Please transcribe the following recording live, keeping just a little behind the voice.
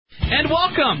And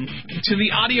welcome to the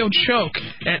audio choke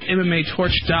at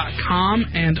MMAtorch.com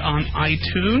and on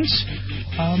iTunes.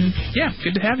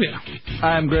 Good to have you.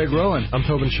 I'm Greg Rowan. I'm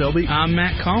Tobin Shelby. I'm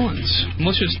Matt Collins.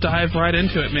 Let's just dive right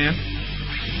into it, man.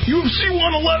 UFC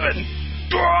 111!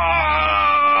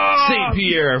 St.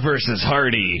 Pierre versus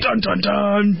Hardy. Dun, dun,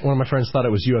 dun. One of my friends thought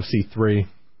it was UFC 3.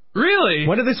 Really?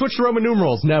 When did they switch to Roman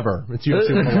numerals? Never. It's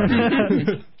UFC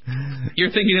 111.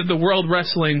 You're thinking of the World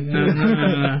Wrestling.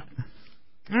 No.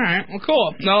 All right, well,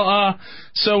 cool. No,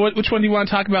 so which one do you want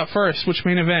to talk about first? Which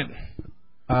main event?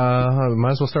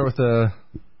 Might as well start with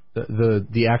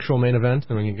the actual main event,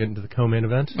 then we can get into the co-main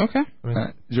event. Okay.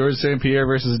 George St. Pierre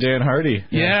versus Dan Hardy.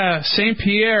 Yeah, St.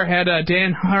 Pierre had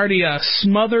Dan Hardy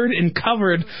smothered and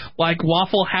covered like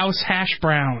Waffle House hash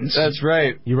browns. That's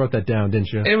right. You wrote that down, didn't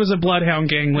you? It was a Bloodhound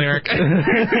Gang lyric.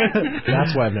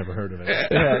 That's why I've never heard of it.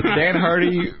 Dan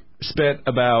Hardy spent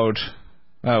about,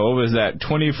 what was that,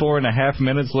 24 and a half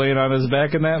minutes laying on his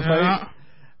back in that fight?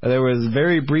 There was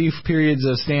very brief periods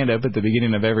of stand-up at the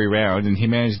beginning of every round, and he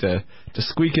managed to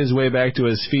squeak his way back to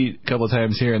his feet a couple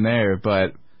times here and there,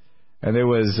 but there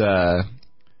was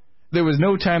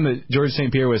no time that George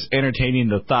St. Pierre was entertaining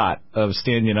the thought of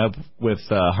standing up with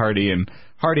Hardy, and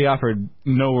Hardy offered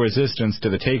no resistance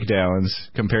to the takedowns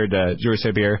compared to George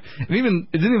St. Pierre. It didn't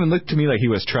even look to me like he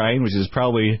was trying, which is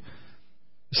probably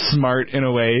smart in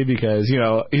a way because,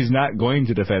 he's not going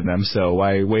to defend them, so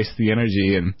why waste the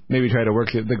energy and maybe try to work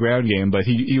the ground game, but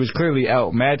he was clearly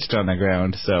outmatched on the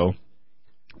ground, so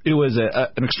it was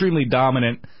an extremely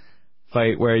dominant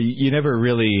fight where you never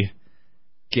really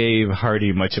gave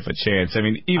Hardy much of a chance. I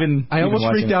mean, I almost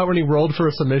freaked out when he rolled for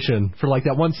a submission. For like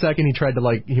that 1 second he tried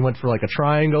to he went for like a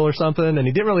triangle or something, and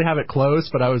he didn't really have it close,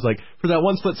 but I was like, for that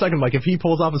one split second, like if he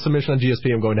pulls off a submission on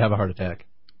GSP, I'm going to have a heart attack.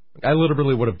 I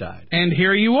literally would have died. And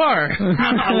here you are,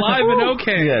 alive and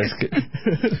okay. Yes,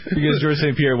 because George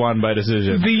St. Pierre won by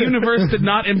decision. The universe did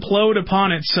not implode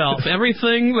upon itself.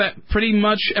 Everything that pretty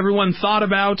much everyone thought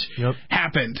about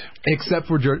happened. Except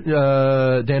for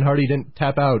Dan Hardy didn't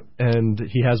tap out, and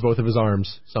he has both of his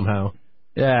arms somehow.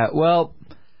 Yeah, well,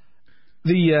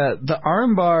 the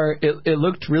arm bar, it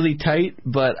looked really tight,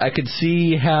 but I could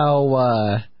see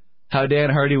how Dan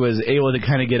Hardy was able to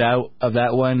kind of get out of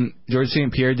that one. George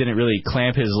St. Pierre didn't really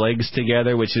clamp his legs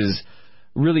together, which is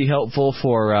really helpful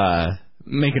for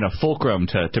making a fulcrum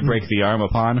to break the arm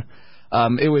upon.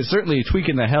 It was certainly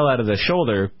tweaking the hell out of the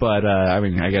shoulder, but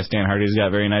I guess Dan Hardy's got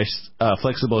very nice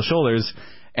flexible shoulders,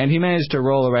 and he managed to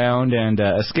roll around and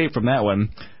escape from that one.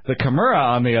 The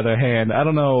Kimura, on the other hand, I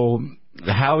don't know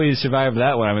how he survived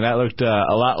that one. I mean, that looked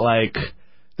a lot like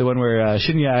the one where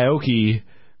Shinya Aoki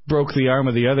broke the arm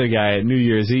of the other guy at New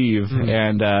Year's Eve.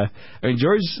 And,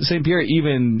 George St. Pierre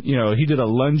even, he did a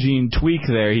lunging tweak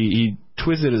there. He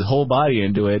twisted his whole body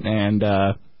into it. And,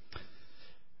 I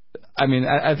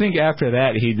think after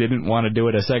that he didn't want to do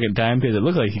it a second time because it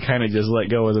looked like he kind of just let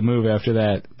go of the move after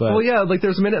that. But well, yeah,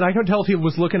 there's a minute, and I couldn't tell if he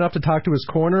was looking up to talk to his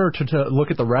corner or to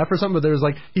look at the ref or something, but there was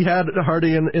he had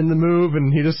Hardy in the move,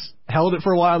 and he just held it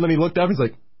for a while, and then he looked up, and he's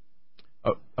like,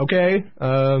 oh, okay,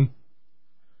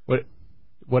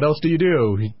 What else do you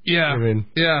do? Yeah.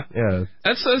 Yeah.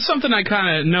 That's something I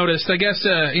kind of noticed. I guess,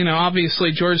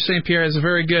 obviously George St. Pierre has a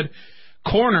very good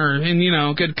corner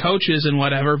and, good coaches and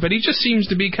whatever, but he just seems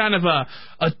to be kind of a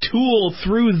tool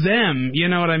through them. You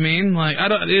know what I mean? Like,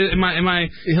 am I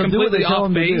completely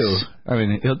off base?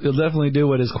 He'll definitely do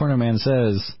what his cornerman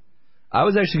says. I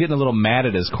was actually getting a little mad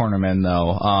at his cornerman,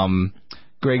 though.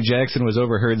 Greg Jackson was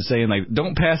overheard saying,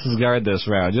 don't pass his guard this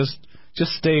round.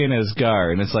 Just stay in his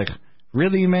guard. And it's like,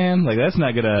 really, man? That's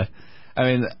not going to...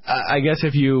 I guess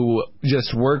if you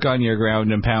just work on your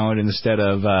ground and pound instead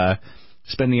of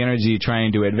spend the energy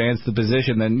trying to advance the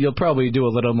position, then you'll probably do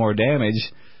a little more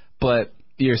damage, but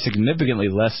you're significantly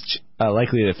less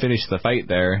likely to finish the fight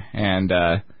there. And,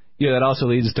 that also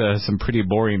leads to some pretty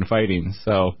boring fighting.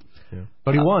 So, yeah.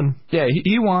 But he won. Yeah,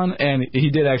 he won, and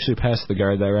he did actually pass the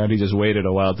guard that round. He just waited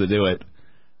a while to do it.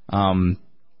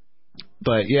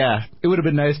 But, yeah, it would have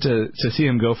been nice to see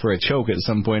him go for a choke at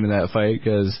some point in that fight,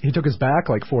 because he took his back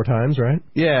 4 times, right?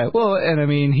 Yeah, well, and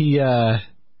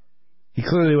he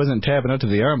clearly wasn't tapping out to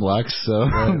the arm locks, so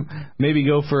maybe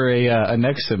go for a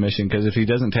neck submission, because if he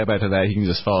doesn't tap out to that, he can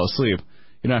just fall asleep.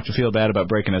 You don't have to feel bad about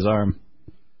breaking his arm.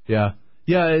 Yeah.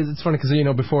 Yeah, it's funny because,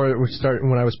 before we started,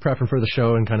 when I was prepping for the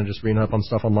show and kind of just reading up on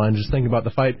stuff online, just thinking about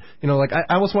the fight,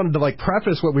 I almost wanted to,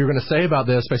 preface what we were going to say about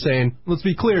this by saying, let's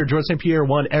be clear, George St. Pierre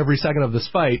won every second of this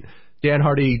fight. Dan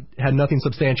Hardy had nothing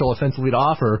substantial offensively to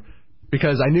offer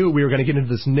because I knew we were going to get into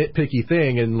this nitpicky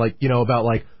thing and, about,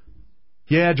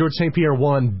 yeah, George St. Pierre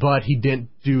won, but he didn't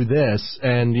do this,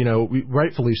 and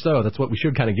rightfully so. That's what we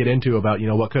should kind of get into about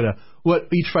what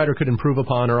each fighter could improve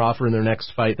upon or offer in their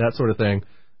next fight, that sort of thing.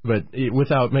 But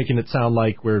without making it sound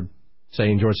like we're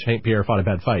saying George St. Pierre fought a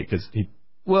bad fight, because he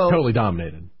totally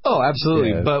dominated. Oh,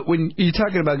 absolutely. Yeah. But when you're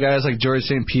talking about guys like George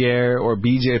St. Pierre or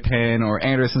BJ Penn or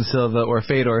Anderson Silva or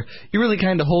Fedor, you really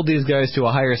kind of hold these guys to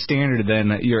a higher standard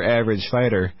than your average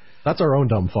fighter. That's our own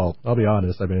dumb fault, I'll be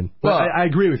honest. I mean, I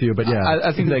agree with you, but yeah.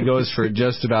 I think that goes for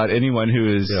just about anyone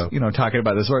who is, talking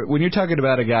about this work. When you're talking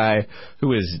about a guy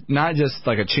who is not just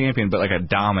like a champion, but like a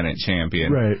dominant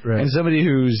champion. Right. And somebody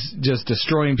who's just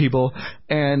destroying people.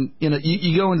 And,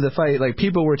 you go into the fight, like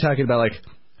people were talking about like,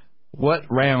 what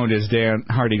round is Dan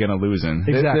Hardy going to lose in?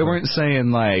 Exactly. They weren't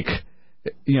saying like,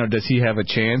 does he have a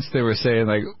chance? They were saying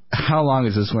like, how long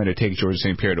is this going to take George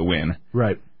St. Pierre to win?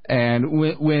 Right. And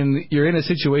when you're in a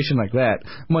situation like that,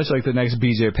 much like the next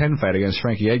BJ Penn fight against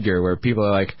Frankie Edgar, where people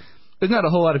are like, there's not a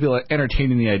whole lot of people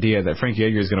entertaining the idea that Frankie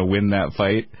Edgar is going to win that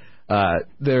fight.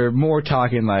 They're more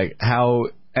talking like, how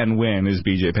and when is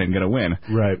BJ Penn going to win?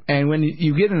 Right. And when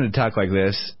you get into talk like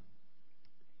this,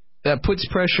 that puts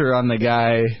pressure on the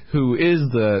guy who is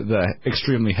the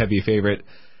extremely heavy favorite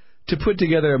to put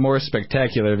together a more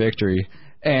spectacular victory.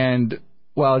 And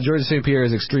while George St. Pierre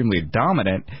is extremely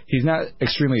dominant, he's not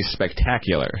extremely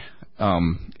spectacular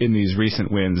in these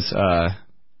recent wins.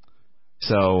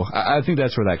 So I think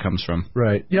that's where that comes from.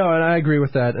 Right. Yeah, and I agree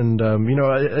with that. And,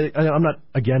 I'm not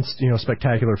against,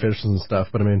 spectacular finishes and stuff,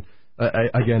 but I mean,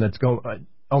 again, it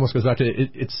almost goes back to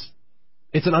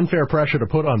it's an unfair pressure to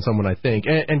put on someone, I think.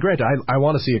 And granted, I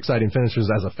want to see exciting finishes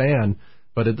as a fan,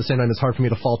 but at the same time, it's hard for me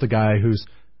to fault a guy who's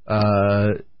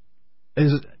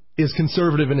is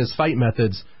conservative in his fight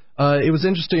methods. It was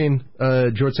interesting.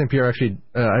 George St. Pierre actually,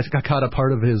 I got caught up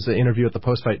part of his interview at the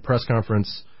post-fight press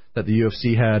conference that the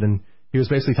UFC had, and he was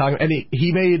basically talking, and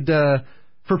he made,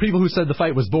 for people who said the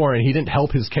fight was boring, he didn't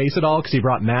help his case at all because he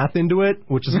brought math into it,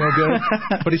 which is no good.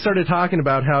 But he started talking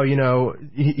about how, he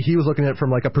was looking at it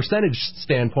from like a percentage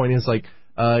standpoint. It's like,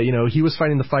 he was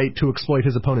fighting the fight to exploit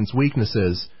his opponent's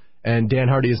weaknesses, and Dan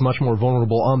Hardy is much more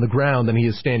vulnerable on the ground than he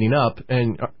is standing up.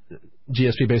 And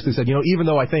GSP basically said, even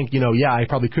though I think, I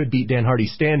probably could beat Dan Hardy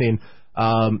standing,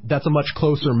 that's a much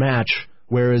closer match,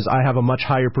 whereas I have a much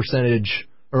higher percentage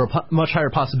or a much higher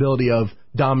possibility of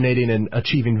dominating and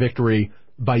achieving victory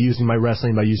by using my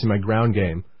wrestling, by using my ground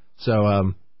game.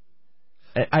 So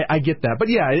I get that. But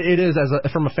yeah, it is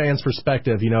from a fan's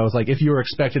perspective, it's like if you were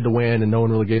expected to win and no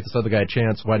one really gave this other guy a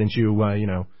chance, why didn't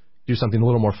you, do something a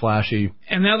little more flashy?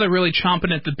 And now they're really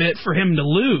chomping at the bit for him to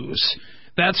lose.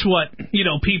 That's what,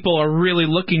 people are really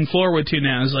looking forward to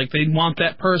now, is like they want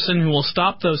that person who will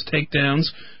stop those takedowns,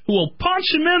 who will punch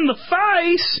him in the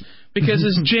face, because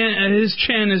his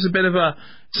chin is a bit of a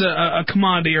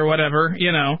commodity or whatever,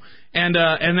 and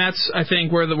that's, I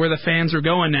think, where the fans are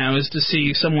going now, is to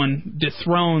see someone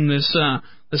dethrone this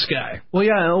guy. Well,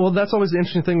 yeah, that's always the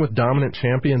interesting thing with dominant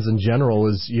champions in general,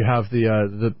 is you have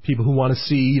the people who want to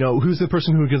see, who's the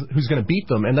person who's going to beat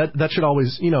them, and that should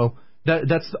always,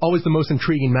 that's always the most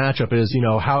intriguing matchup is,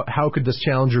 how could this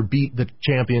challenger beat the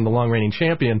champion, the long-reigning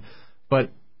champion?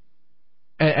 But,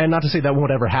 and not to say that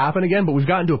won't ever happen again, but we've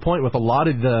gotten to a point with a lot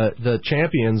of the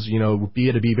champions, be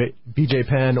it a BJ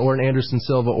Penn or an Anderson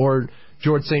Silva or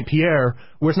George St. Pierre,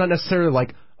 where it's not necessarily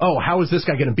like, oh, how is this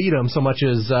guy going to beat him, so much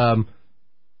as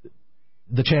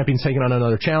the champion's taking on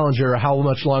another challenger. How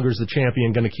much longer is the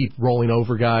champion going to keep rolling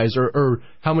over guys, or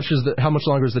how much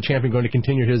longer is the champion going to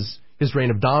continue his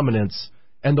reign of dominance?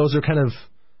 And those are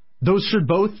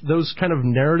those kind of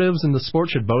narratives in the sport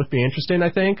should both be interesting,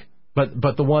 I think.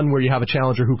 But the one where you have a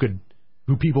challenger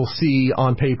who people see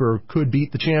on paper could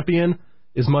beat the champion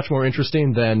is much more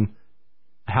interesting than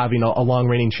having a long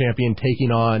reigning champion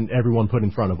taking on everyone put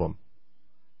in front of them,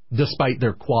 despite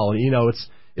their quality. It's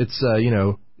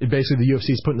basically the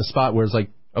UFC's put in a spot where it's like,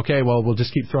 okay, well, we'll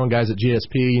just keep throwing guys at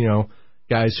GSP,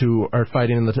 guys who are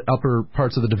fighting in the upper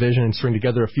parts of the division and string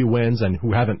together a few wins and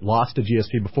who haven't lost to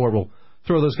GSP before. We'll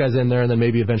throw those guys in there, and then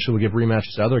maybe eventually we'll give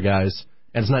rematches to other guys.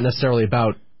 And it's not necessarily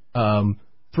about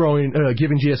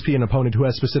giving GSP an opponent who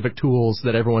has specific tools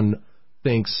that everyone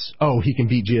thinks, oh, he can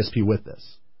beat GSP with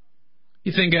this.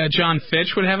 You think John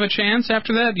Fitch would have a chance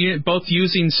after that? Both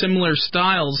using similar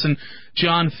styles, and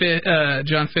John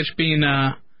Fitch being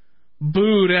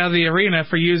booed out of the arena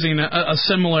for using a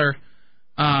similar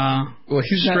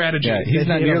strategy. He's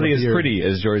not nearly as pretty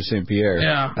as George St. Pierre.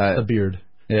 Yeah, the beard.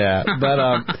 Yeah,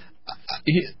 but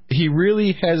he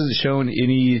really hasn't shown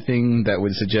anything that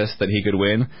would suggest that he could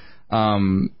win.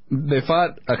 They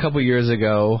fought a couple years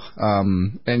ago,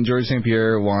 and George St.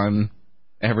 Pierre won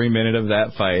every minute of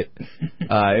that fight.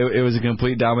 It was a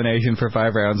complete domination for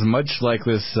 5 rounds, much like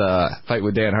this fight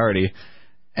with Dan Hardy.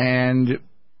 And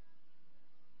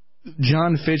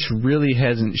John Fitch really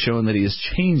hasn't shown that he has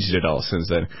changed at all since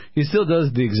then. He still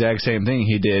does the exact same thing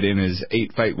he did in his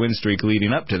 8-fight win streak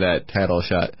leading up to that title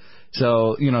shot.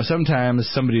 So, sometimes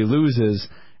somebody loses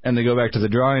and they go back to the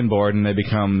drawing board and they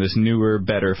become this newer,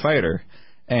 better fighter.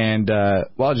 And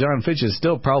while John Fitch is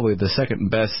still probably the second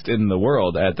best in the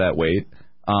world at that weight,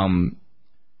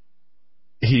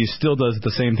 he still does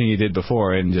the same thing he did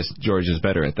before, and just George is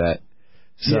better at that.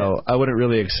 So I wouldn't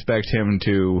really expect him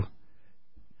to...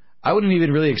 I wouldn't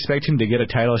even really expect him to get a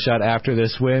title shot after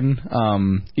this win,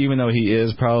 even though he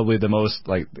is probably the most,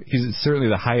 he's certainly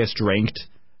the highest ranked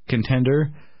contender,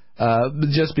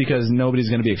 just because nobody's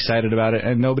going to be excited about it,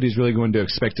 and nobody's really going to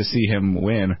expect to see him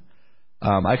win.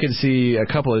 I could see a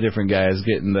couple of different guys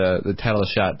getting the title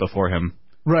shot before him.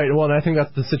 Right, well, and I think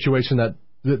that's the situation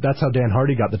that's how Dan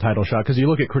Hardy got the title shot, because you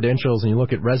look at credentials and you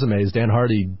look at resumes, Dan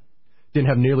Hardy didn't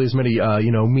have nearly as many,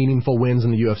 meaningful wins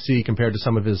in the UFC compared to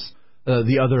some of his...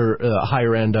 the other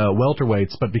higher-end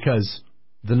welterweights, but because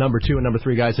the number 2 and number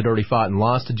 3 guys had already fought and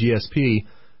lost to GSP,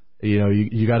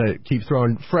 you got to keep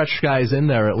throwing fresh guys in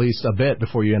there at least a bit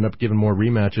before you end up giving more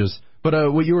rematches.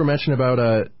 But what you were mentioning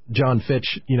about John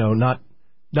Fitch, not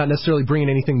necessarily bringing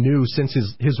anything new since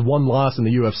his one loss in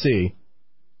the UFC.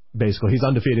 Basically, he's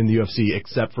undefeated in the UFC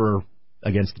except for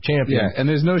against the champion. Yeah, and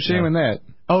there's no shame in that.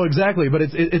 Oh, exactly. But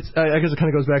it's I guess it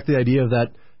kind of goes back to the idea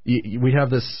that we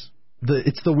have this.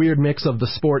 It's the weird mix of the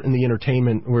sport and the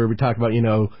entertainment where we talk about,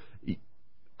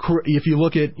 if you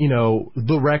look at,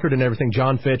 the record and everything,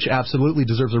 John Fitch absolutely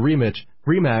deserves a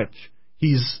rematch.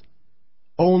 He's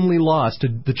only lost to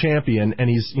the champion, and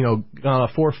he's, on a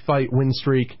 4-fight win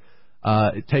streak,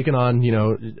 taken on,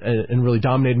 and really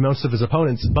dominated most of his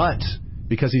opponents. But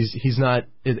because he's not,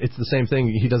 it's the same thing.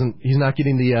 He's not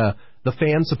getting the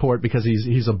fan support because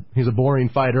he's a boring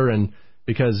fighter, and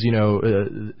because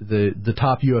the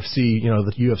top UFC,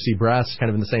 the UFC brass is kind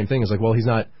of in the same thing. It's like, well, he's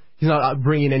not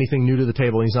bringing anything new to the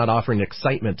table, and he's not offering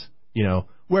excitement,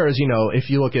 Whereas if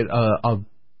you look at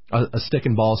a stick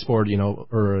and ball sport,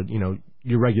 or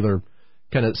your regular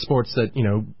kind of sports that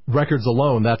records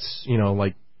alone, that's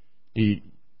the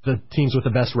teams with the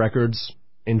best records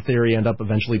in theory end up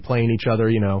eventually playing each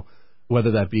other,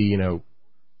 whether that be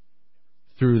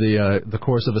through the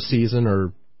course of a season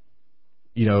or.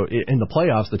 In the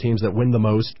playoffs, the teams that win the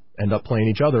most end up playing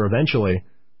each other eventually,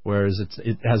 whereas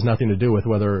it has nothing to do with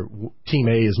whether Team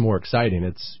A is more exciting.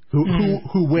 It's who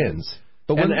wins.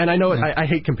 But I know I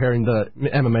hate comparing the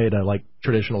MMA to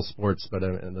traditional sports, but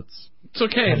it's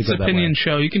okay. It's an opinion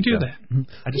show. You can do that.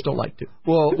 I just don't like to.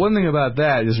 Well, one thing about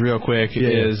that is real quick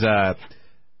is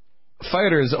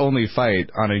fighters only fight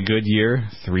on a good year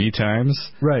 3 times.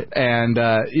 Right. And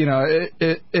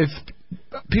if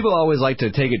people always like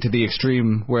to take it to the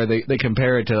extreme where they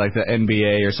compare it to the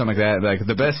NBA or something like that.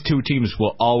 The best 2 teams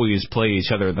will always play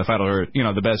each other in the final, or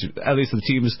the best, at least the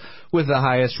teams with the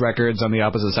highest records on the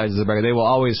opposite sides of the bracket, they will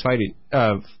always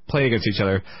play against each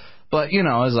other. But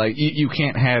it's you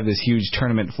can't have this huge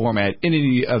tournament format in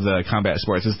any of the combat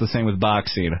sports. It's the same with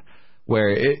boxing, where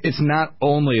it's not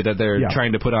only that they're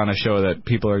trying to put on a show that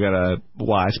people are gonna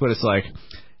watch, but it's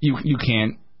you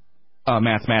can't.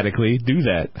 Mathematically do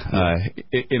that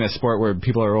in a sport where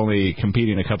people are only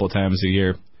competing a couple times a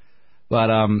year. But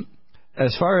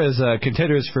as far as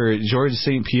contenders for Georges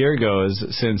St-Pierre goes,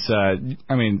 since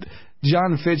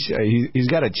John Fitch, he's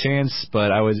got a chance,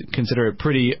 but I would consider it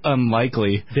pretty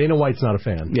unlikely. Dana White's not a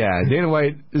fan. Yeah, Dana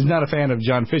White is not a fan of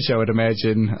John Fitch, I would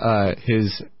imagine.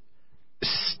 His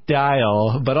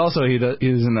style, but also he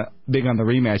isn't big on the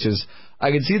rematches.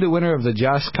 I could see the winner of the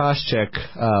Josh Koscheck,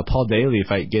 Paul Daly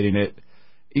fight getting it,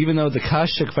 even though the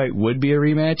Koscheck fight would be a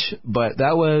rematch, but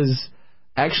that was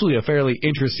actually a fairly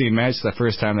interesting match the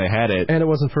first time they had it. And it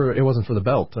wasn't for the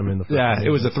belt.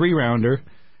 It was a 3-rounder,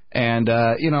 and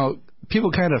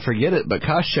people kind of forget it, but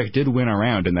Koscheck did win a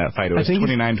round in that fight. It was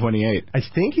 29-28. I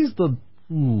think he's the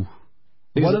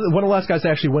one of the last guys to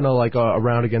actually win a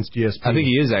round against GSP. I think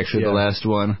he is actually the last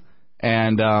one,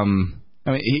 and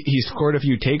he scored a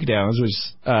few takedowns, which,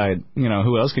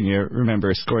 who else can you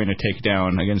remember scoring a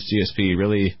takedown against GSP,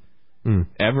 really,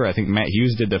 ever? I think Matt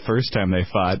Hughes did the first time they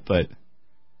fought, but,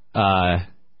 that's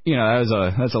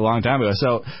a long time ago.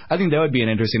 So I think that would be an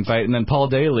interesting fight. And then Paul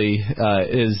Daly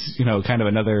is, kind of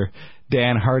another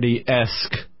Dan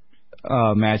Hardy-esque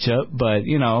matchup, but,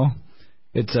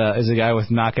 it's a guy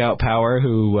with knockout power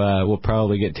who will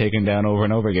probably get taken down over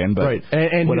and over again, but right.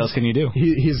 And what else can you do?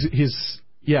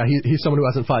 He's someone who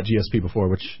hasn't fought GSP before,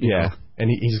 which and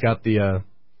he's got the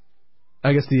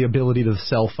I guess the ability to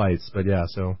sell fights. But yeah,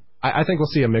 so I think we'll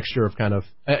see a mixture of kind of.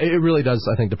 It really does,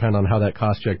 I think, depend on how that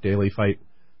Koscheck Daly fight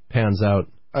pans out.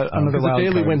 Because if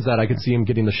Daly wins that, I could see him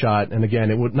getting the shot. And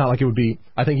again, it would not like it would be.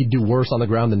 I think he'd do worse on the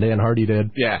ground than Dan Hardy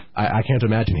did. Yeah. I can't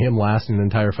imagine him lasting an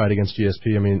entire fight against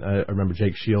GSP. I mean, I remember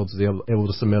Jake Shields was able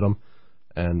to submit him,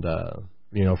 and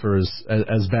for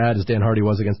as bad as Dan Hardy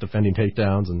was against defending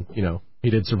takedowns, and he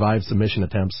did survive submission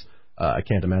attempts. I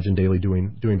can't imagine Daly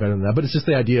doing better than that. But it's just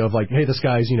the idea of like, hey, this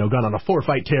guy's gone on a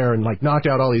 4-fight tear and like knocked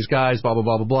out all these guys, blah blah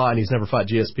blah blah blah, and he's never fought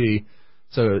GSP.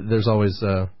 So there's always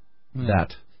that.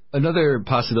 Another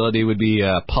possibility would be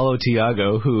Paulo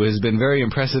Thiago, who has been very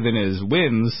impressive in his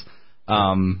wins.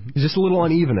 He's just a little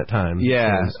uneven at times.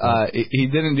 Yeah, he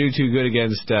didn't do too good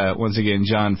against, once again,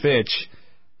 John Fitch,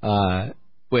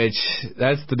 which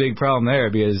that's the big problem there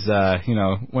because,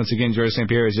 once again, George St.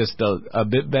 Pierre is just a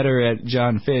bit better at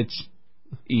John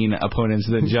Fitch-ing opponents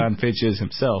than John Fitch is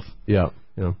himself. Yeah.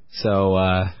 So,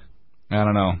 I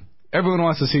don't know. Everyone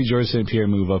wants to see George St. Pierre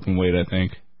move up in weight, I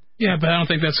think. Yeah, but I don't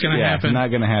think that's going to happen. Not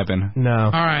going to happen. No.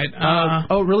 All right.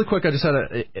 Really quick, I just had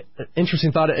an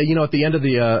interesting thought. At the end of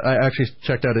I actually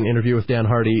checked out an interview with Dan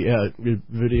Hardy,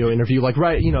 video interview,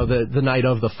 the night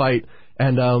of the fight.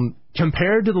 And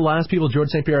compared to the last people George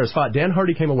St. Pierre has fought, Dan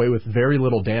Hardy came away with very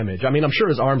little damage. I mean, I'm sure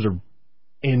his arms are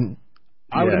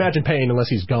I would imagine pain unless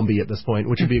he's Gumby at this point,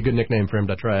 which would be a good nickname for him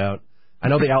to try out. I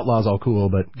know the Outlaw's all cool,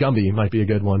 but Gumby might be a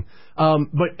good one.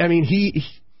 But, I mean,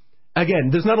 Again,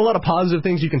 there's not a lot of positive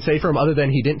things you can say for him other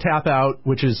than he didn't tap out,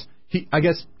 which is, I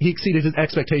guess he exceeded his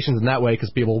expectations in that way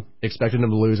because people expected him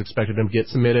to lose, expected him to get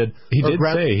submitted. He did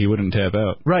say he wouldn't tap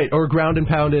out. Right, or ground and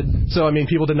pounded. So, I mean,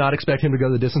 people did not expect him to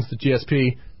go the distance to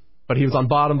GSP, but he was on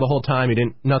bottom the whole time. He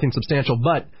didn't, nothing substantial,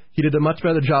 but he did a much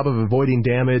better job of avoiding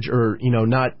damage or,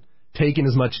 not taking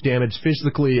as much damage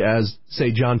physically as,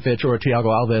 say, John Fitch or Thiago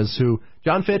Alves, who,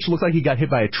 John Fitch looked like he got hit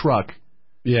by a truck.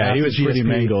 Yeah, he was pretty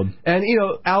mangled. And,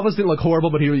 Alves didn't look horrible,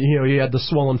 but he had the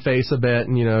swollen face a bit,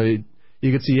 and,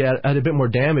 you could see he had a bit more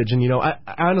damage. And, I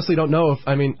honestly don't know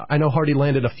I know Hardy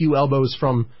landed a few elbows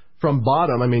from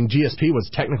bottom. I mean, GSP was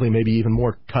technically maybe even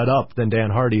more cut up than Dan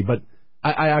Hardy, but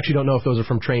I actually don't know if those are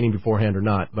from training beforehand or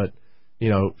not. But,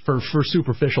 for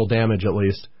superficial damage at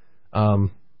least.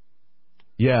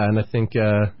 Yeah, and I think...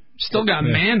 Still got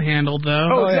manhandled, though.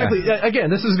 Oh, exactly. Yeah. Again,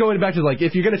 this is going back to,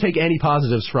 if you're going to take any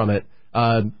positives from it,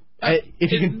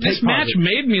 if you can this match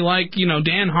made me like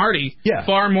Dan Hardy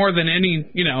far more than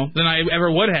than I ever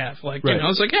would have. I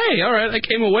was like, hey, all right, I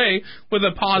came away with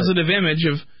a positive image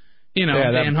of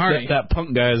Dan Hardy. That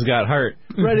punk guy's got heart.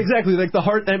 Right, exactly. Like the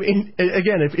heart. I mean,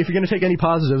 again, if you're going to take any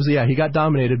positives, he got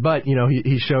dominated, but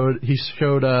he showed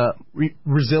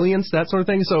resilience, that sort of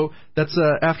thing. So that's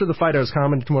after the fight, I was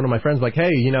commenting to one of my friends, like, hey,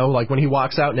 when he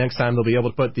walks out next time, they'll be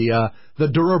able to put the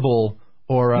durable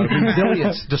or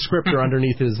resilience descriptor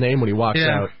underneath his name when he walks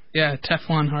out. Yeah,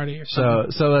 Teflon Hardy or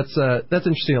something. So that's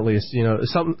interesting at least.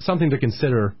 Something to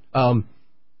consider.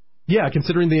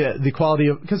 Considering the quality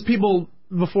of, because people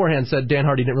beforehand said Dan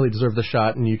Hardy didn't really deserve the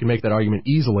shot, and you can make that argument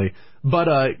easily. But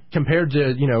compared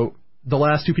to the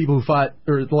last two people who fought,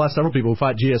 or the last several people who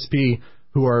fought GSP,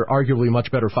 who are arguably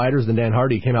much better fighters than Dan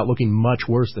Hardy, came out looking much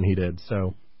worse than he did.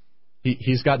 So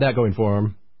he's got that going for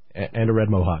him, and a red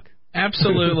mohawk.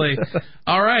 Absolutely.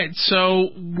 All right, so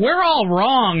we're all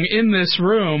wrong in this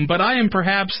room, but I am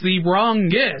perhaps the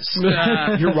wrongest.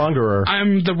 You're wrongerer.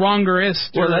 I'm the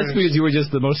wrongerist. Well, that's because you were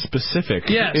just the most specific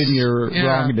in your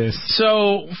wrongness.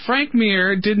 So Frank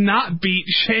Mir did not beat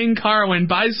Shane Carwin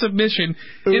by submission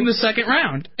in the second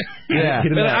round. Yeah.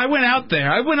 But I went out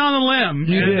there. I went on a limb.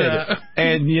 You did.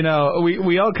 And,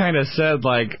 we all kind of said,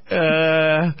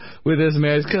 with this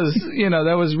match, because,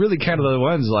 that was really kind of the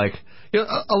ones,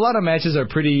 a lot of matches are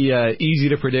pretty easy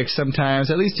to predict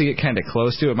sometimes, at least to get kind of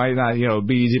close to. It might not,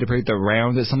 be easy to predict the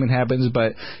round that something happens,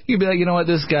 but you'd be like, you know what,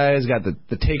 this guy's got the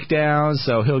takedown,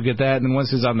 so he'll get that, and then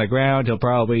once he's on the ground, he'll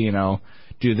probably,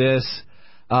 do this.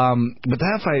 But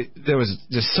that fight, there was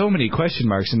just so many question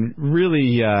marks, and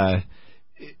really,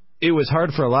 it was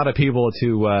hard for a lot of people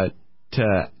to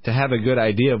have a good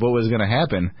idea of what was going to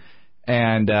happen.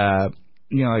 And,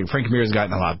 Frank Mir's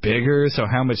gotten a lot bigger, so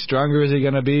how much stronger is he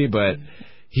going to be? But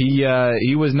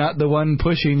he was not the one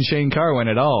pushing Shane Carwin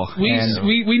at all.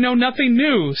 We know nothing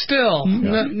new still.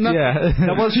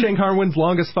 That was Shane Carwin's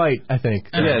longest fight, I think.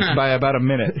 Yes, by about a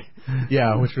minute.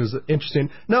 Yeah, which was interesting.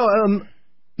 No,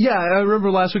 I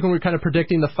remember last week when we were kind of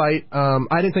predicting the fight.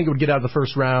 I didn't think it would get out of the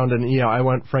first round, and I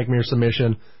went Frank Mir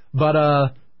submission. But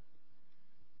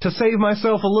to save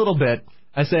myself a little bit,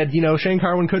 I said, Shane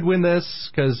Carwin could win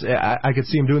this because I could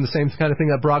see him doing the same kind of thing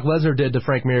that Brock Lesnar did to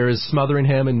Frank Mir, is smothering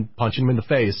him and punching him in the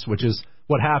face, which is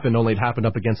what happened, only it happened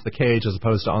up against the cage as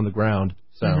opposed to on the ground.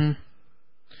 So,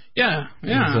 yeah.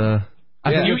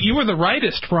 You were the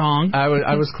rightest wrong. I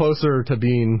was closer to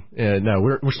being no,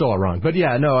 we're still all wrong. But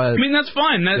yeah, no. I mean, that's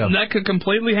fine. That could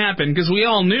completely happen because we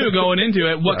all knew going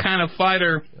into it what kind of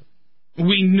fighter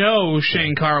we know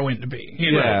Shane Carwin to be.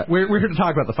 You know? Yeah, we're here to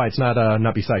talk about the fights,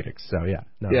 not be psychics. So yeah.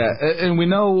 No. Yeah, and we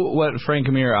know what Frank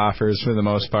Mir offers for the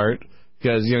most part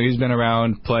because he's been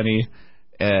around plenty.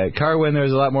 Carwin,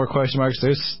 there's a lot more question marks.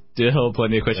 There's still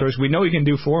plenty of question marks. We know he can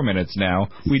do 4 minutes now.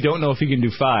 We don't know if he can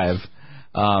do 5.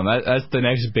 That's the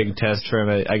next big test for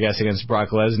him, I guess, against Brock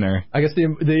Lesnar. I guess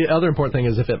the other important thing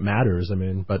is if it matters. I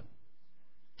mean, but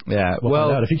yeah, we'll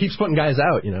find out. If he keeps putting guys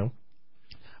out,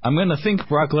 I'm going to think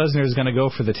Brock Lesnar is going to go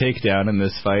for the takedown in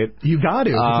this fight. You got to.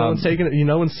 No one's taking it.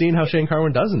 No one's seen how Shane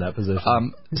Carwin does in that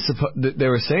position. They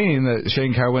were saying that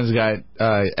Shane Carwin's got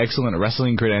excellent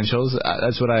wrestling credentials.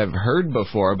 That's what I've heard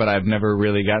before, but I've never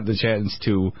really got the chance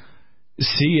to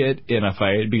see it in a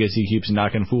fight because he keeps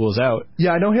knocking fools out.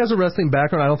 Yeah, I know he has a wrestling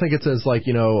background. I don't think it's as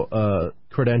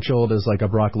credentialed as like a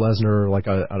Brock Lesnar, or like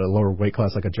at a lower weight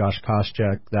class, like a Josh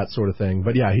Koscheck, that sort of thing.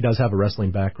 But yeah, he does have a wrestling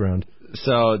background.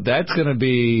 So that's going to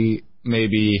be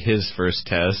maybe his first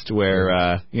test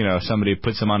where, somebody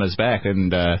puts him on his back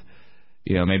and,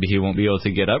 maybe he won't be able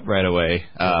to get up right away.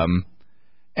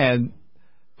 And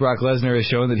Brock Lesnar has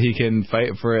shown that he can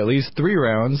fight for at least 3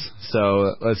 rounds.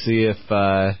 So let's see if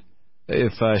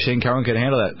Shane Carwin can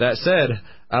handle that. That said,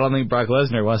 I don't think Brock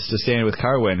Lesnar wants to stand with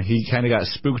Carwin. He kind of got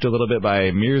spooked a little bit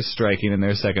by Mir's striking in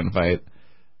their second fight.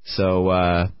 So,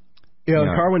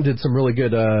 Carwin did some really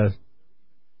good,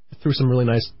 threw some really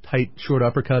nice tight short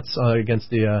uppercuts against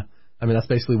the, that's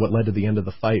basically what led to the end of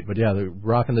the fight. But yeah, the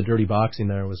rocking the dirty boxing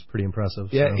there was pretty impressive.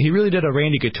 Yeah, so. He really did a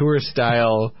Randy Couture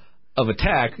style of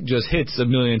attack, just hits a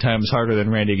million times harder than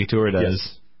Randy Couture does.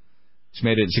 Yes. Which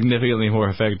made it significantly more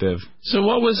effective. So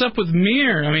what was up with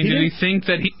Mir? I mean, did he think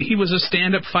that he was a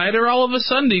stand-up fighter all of a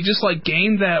sudden? Did he just,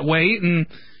 gained that weight and,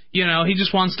 he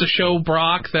just wants to show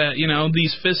Brock that,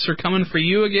 these fists are coming for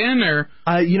you again? Or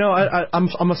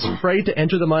I'm afraid to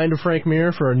enter the mind of Frank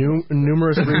Mir for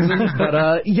numerous reasons.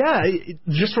 But,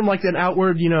 just from, an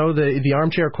outward, the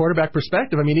armchair quarterback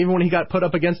perspective, I mean, even when he got put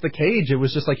up against the cage, it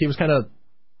was just like he was kind of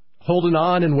holding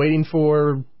on and waiting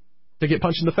to get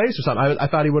punched in the face or something. I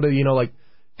thought he would have,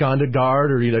 gone to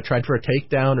guard or tried for a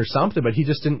takedown or something, but he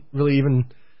just didn't really even.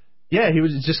 Yeah, he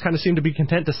was just kind of seemed to be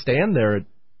content to stand there.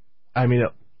 I mean,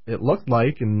 it looked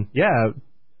like, and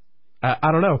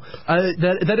I don't know.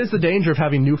 That is the danger of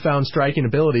having newfound striking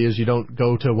ability is you don't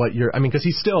go to what you're. I mean, because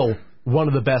he's still one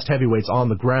of the best heavyweights on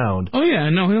the ground. Oh yeah,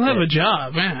 no, he'll have a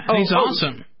job, man. He's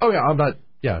awesome. Oh yeah, I'm not.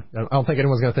 Yeah, I don't think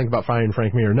anyone's going to think about firing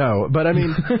Frank Mir, no. But, I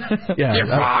mean, yeah. You're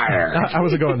fired. I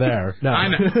wasn't going there. No. I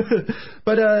know.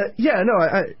 But,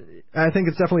 I think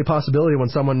it's definitely a possibility when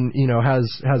someone,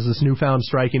 has this newfound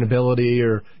striking ability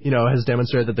or, has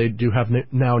demonstrated that they do have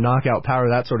now knockout power,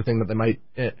 that sort of thing,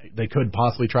 that they could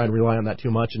possibly try and rely on that too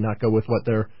much and not go with what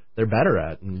they're better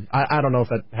at. And I don't know if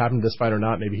that happened this fight or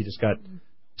not. Maybe he just got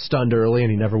stunned early and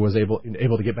he never was able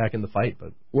to get back in the fight.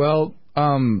 But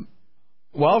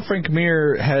while Frank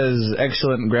Mir has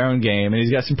excellent ground game and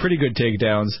he's got some pretty good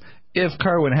takedowns, if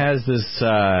Carwin has this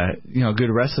good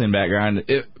wrestling background,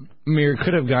 Mir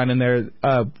could have gone in there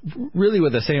really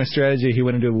with the same strategy he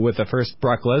went into with the first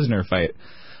Brock Lesnar fight.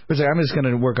 Which I'm just going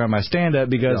to work on my stand-up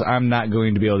because I'm not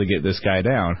going to be able to get this guy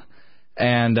down.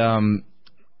 And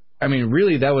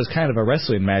really that was kind of a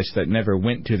wrestling match that never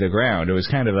went to the ground. It was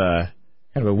kind of a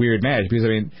weird match because,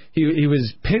 he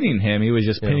was pinning him. He was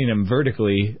just pinning him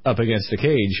vertically up against the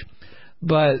cage.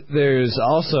 But there's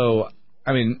also,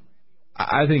 I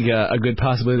think a good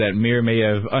possibility that Mir may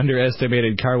have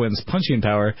underestimated Carwin's punching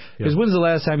power. Because when's the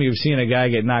last time you've seen a guy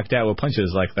get knocked out with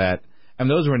punches like that? And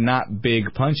those were not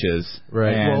big punches.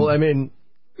 Right. And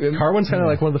Carwin's kind of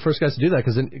like one of the first guys to do that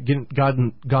because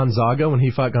Gonzaga, when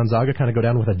he fought Gonzaga, kind of go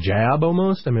down with a jab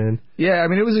almost. Yeah,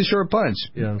 it was a short punch.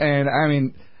 Yeah.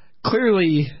 And,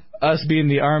 clearly, us being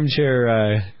the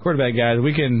armchair quarterback guys,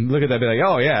 we can look at that and be like,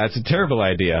 oh, yeah, it's a terrible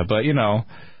idea. But,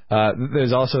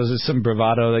 there's also some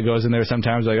bravado that goes in there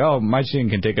sometimes, like, oh, my chin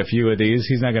can take a few of these.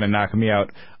 He's not going to knock me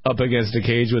out up against a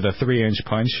cage with a 3-inch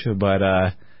punch. But,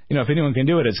 if anyone can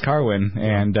do it, it's Carwin.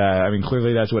 And,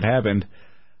 clearly that's what happened.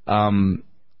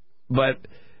 But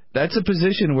that's a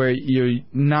position where you're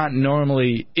not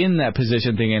normally in that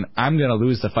position thinking, I'm going to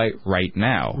lose the fight right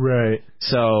now. Right.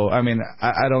 So,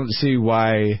 I don't see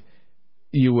why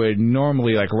you would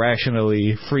normally,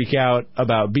 rationally freak out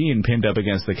about being pinned up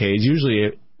against the cage.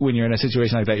 Usually, when you're in a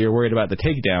situation like that, you're worried about the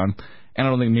takedown, and I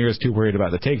don't think Mir's too worried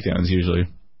about the takedowns usually.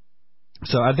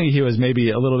 So I think he was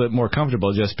maybe a little bit more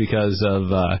comfortable just because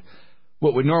of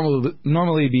what would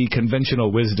normally be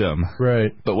conventional wisdom,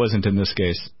 right? But wasn't in this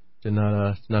case. Did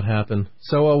not happen.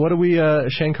 So what do we?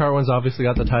 Shane Carwin's obviously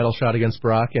got the title shot against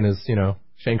Brock, and is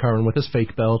Shane Carwin with his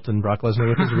fake belt and Brock Lesnar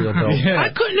with his real belt. I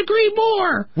couldn't agree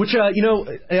more. Which I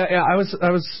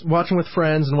was watching with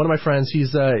friends, and one of my friends, he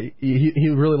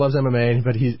really loves MMA,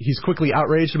 but he's quickly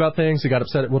outraged about things. He got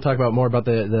upset. We'll talk about more about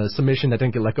the submission that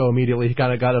didn't get let go immediately. He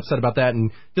kind of got upset about that,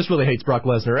 and just really hates Brock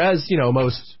Lesnar, as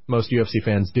most UFC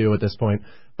fans do at this point.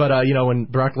 But when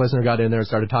Brock Lesnar got in there and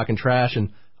started talking trash, and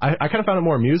I kind of found it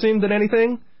more amusing than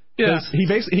anything. Yeah.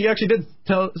 He actually did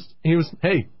tell. He was,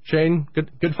 hey Shane,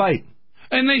 good fight.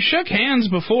 And they shook hands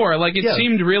before. Like, it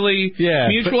seemed really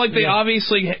mutual. Like, they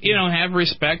obviously, have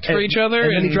respect for each other.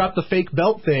 And then he dropped the fake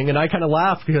belt thing, and I kind of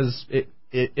laughed because it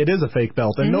is a fake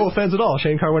belt. And no offense at all.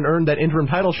 Shane Carwin earned that interim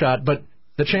title shot, but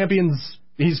the champion's...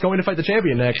 He's going to fight the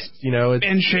champion next,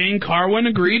 And Shane Carwin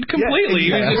agreed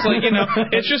completely. Yeah, exactly. He was just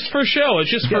like, it's just for show.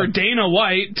 It's just for Dana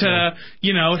White to,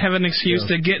 have an excuse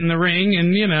to get in the ring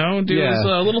and, do his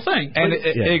little thing. And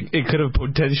it could have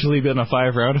potentially been a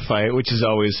 5-round fight, which is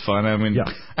always fun. I mean,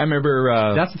 I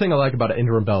remember... that's the thing I like about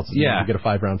interim belts. You get a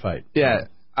 5-round fight. Yeah.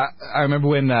 I remember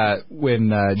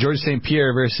when George St.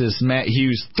 Pierre versus Matt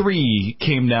Hughes 3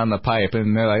 came down the pipe,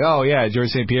 and they're like, oh, yeah, George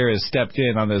St. Pierre has stepped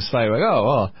in on this fight. Like, oh,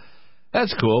 well...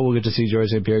 That's cool. We'll get to see George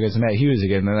St. Pierre against Matt Hughes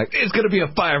again. And they're like, it's going to be a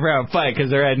 5-round fight because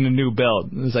they're adding a new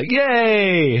belt. And it's like,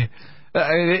 yay!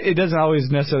 It doesn't always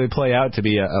necessarily play out to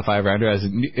be a 5-rounder, as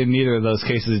in neither of those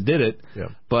cases did it. Yeah.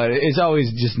 But it's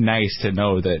always just nice to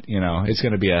know that, it's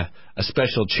going to be a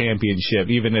special championship,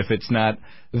 even if it's not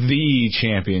the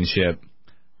championship.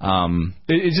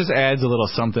 It just adds a little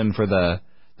something for the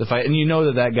fight. And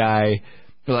that guy,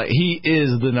 like, he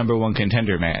is the number one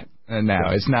contender, man. And now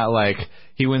it's not like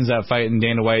he wins that fight and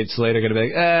Dana White's later going to be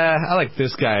like, I like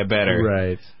this guy better.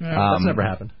 Right. That's never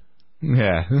happened.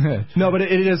 Yeah. No, but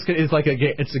it's like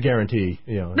it's a guarantee.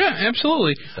 Yeah,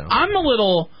 absolutely. So. I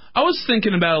was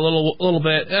thinking about a little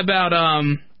bit about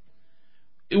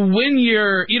when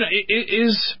you're,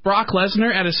 is Brock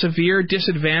Lesnar at a severe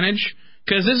disadvantage?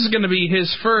 Because this is going to be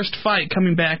his first fight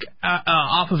coming back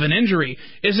off of an injury.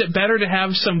 Is it better to have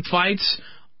some fights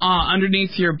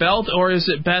underneath your belt, or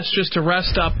is it best just to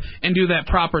rest up and do that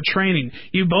proper training?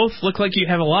 You both look like you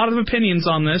have a lot of opinions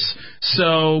on this,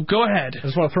 so go ahead. I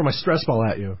just want to throw my stress ball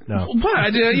at you. No. But,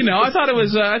 I thought it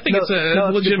was, I think it's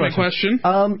a legitimate question.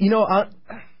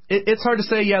 It's hard to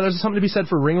say, there's something to be said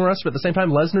for ring rust, but at the same time,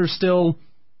 Lesnar's still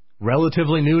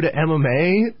relatively new to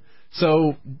MMA,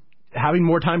 so having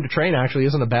more time to train actually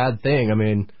isn't a bad thing. I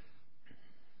mean...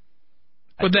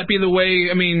 Would that be the way,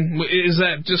 is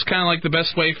that just kind of like the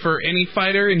best way for any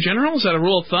fighter in general? Is that a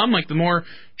rule of thumb? Like, the more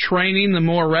training, the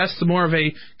more rest, the more of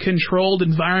a controlled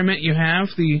environment you have,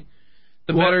 the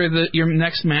better your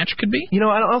next match could be?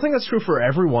 I don't think that's true for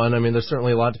everyone. There's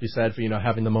certainly a lot to be said for,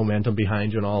 having the momentum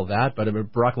behind you and all of that, but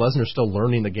Brock Lesnar's still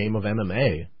learning the game of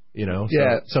MMA.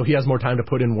 So he has more time to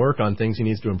put in work on things he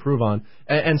needs to improve on,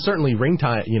 and certainly ring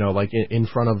time, like in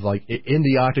front of, like, in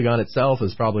the octagon itself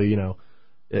is probably,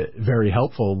 very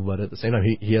helpful, but at the same time,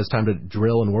 he has time to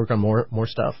drill and work on more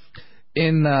stuff.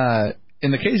 In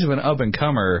the case of an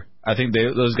up-and-comer, I think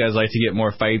those guys like to get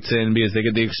more fights in because they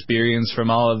get the experience from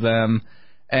all of them,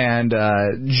 and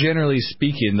generally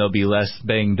speaking, they'll be less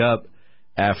banged up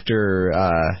after,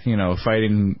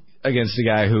 fighting against a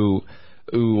guy who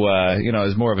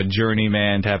is more of a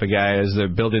journeyman type of guy as they're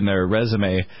building their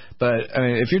resume. But,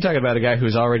 if you're talking about a guy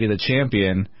who's already the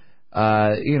champion...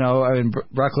 Brock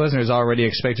Lesnar is already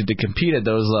expected to compete at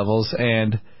those levels,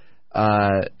 and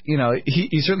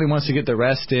he certainly wants to get the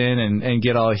rest in and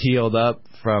get all healed up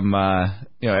from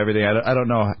everything. I don't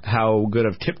know how good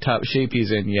of tip-top shape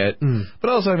he's in yet, but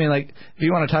also if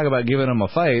you want to talk about giving him a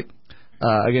fight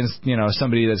against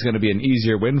somebody that's going to be an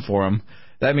easier win for him,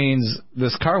 that means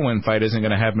this Carwin fight isn't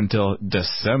going to happen until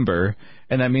December,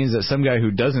 and that means that some guy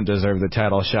who doesn't deserve the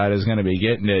title shot is going to be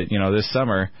getting it, this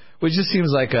summer, which just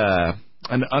seems like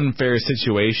an unfair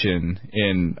situation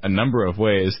in a number of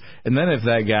ways. And then if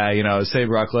that guy, say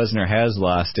Brock Lesnar has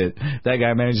lost it, that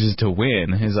guy manages to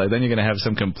win, then you're going to have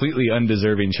some completely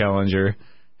undeserving challenger,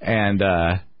 and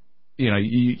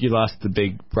you lost the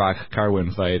big Brock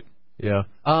Carwin fight. Yeah.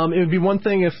 It would be one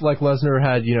thing if, like, Lesnar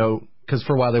had, because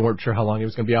for a while they weren't sure how long he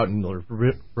was going to be out and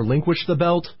relinquish the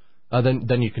belt.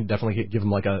 Then you can definitely give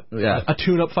him like a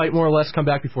tune-up fight, more or less, come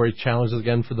back before he challenges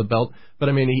again for the belt. But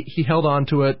he held on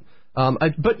to it.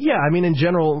 In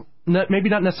general, maybe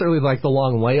not necessarily like the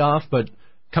long layoff, but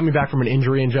coming back from an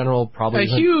injury in general, probably a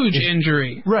huge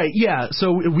injury. Right, yeah.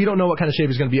 So we don't know what kind of shape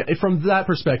he's going to be. From that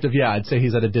perspective, yeah, I'd say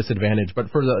he's at a disadvantage. But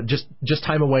for the just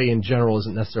time away in general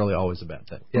isn't necessarily always a bad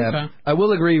thing. Yeah, okay. I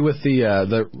will agree with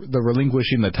the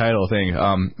relinquishing the title thing.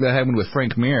 That happened with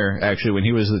Frank Mir, actually, when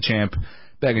he was the champ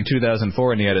back in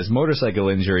 2004, and he had his motorcycle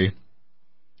injury.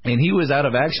 And he was out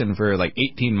of action for like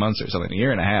 18 months or something, a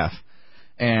year and a half.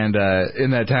 And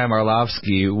in that time,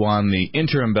 Arlovsky won the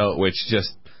interim belt, which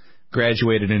just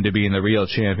graduated into being the real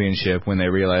championship when they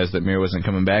realized that Mir wasn't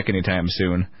coming back anytime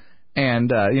soon. And,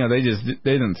 they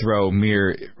didn't throw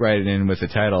Mir right in with the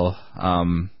title.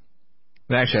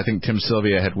 Actually, I think Tim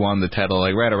Sylvia had won the title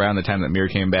like right around the time that Mir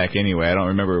came back anyway. I don't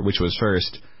remember which was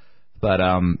first. But,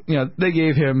 they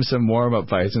gave him some warm-up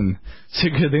fights, and it's a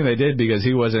good thing they did because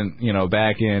he wasn't,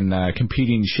 back in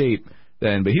competing shape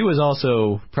then. But he was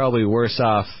also probably worse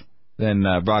off than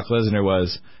Brock Lesnar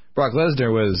was. Brock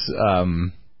Lesnar was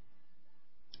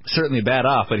certainly bad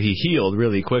off, but he healed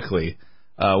really quickly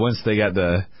once they got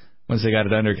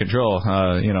it under control.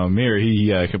 Mir,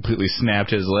 he completely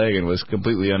snapped his leg and was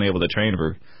completely unable to train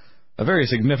for a very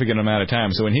significant amount of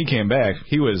time. So when he came back,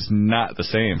 he was not the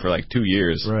same for like 2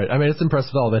 years. Right. I mean, it's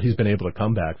impressive all that he's been able to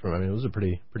come back from. I mean, it was a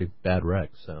pretty bad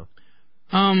wreck. So.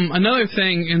 Another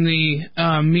thing in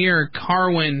the Mir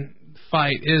Carwin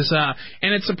fight is,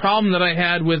 and it's a problem that I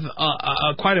had with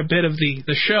quite a bit of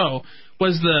the show,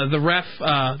 was the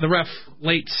ref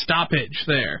late stoppage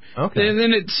there. Okay. And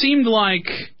then it seemed like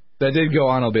that did go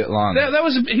on a bit long.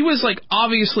 He was like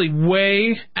obviously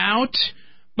way out.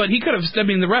 But he could have,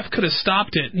 the ref could have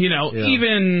stopped it,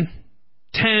 even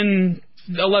 10,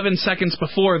 11 seconds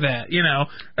before that,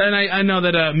 And I know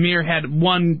that Mir had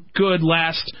one good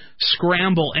last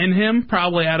scramble in him,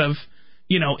 probably out of,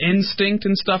 instinct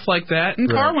and stuff like that.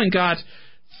 And right. Carwin got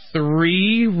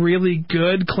 3 really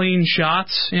good, clean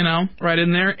shots, right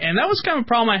in there. And that was kind of a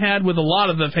problem I had with a lot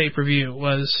of the pay-per-view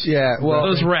was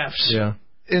those refs. Yeah.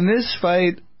 In this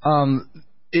fight,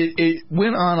 it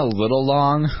went on a little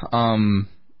long.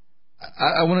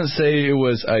 I wouldn't say it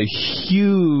was a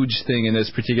huge thing in this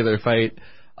particular fight,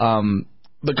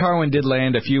 but Carwin did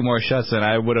land a few more shots than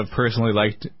I would have personally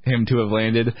liked him to have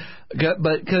landed.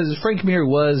 But because Frank Mir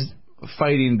was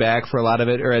fighting back for a lot of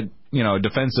it, or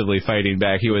defensively fighting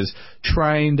back, he was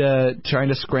trying to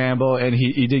scramble, and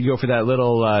he did go for that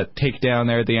little takedown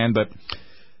there at the end. But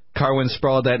Carwin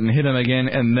sprawled that and hit him again,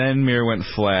 and then Mir went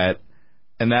flat,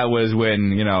 and that was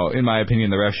when in my opinion,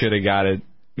 the ref should have got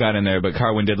in there, but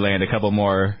Carwin did land a couple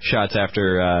more shots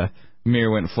after Mir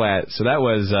went flat. So that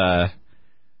was a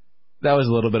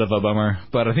little bit of a bummer.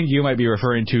 But I think you might be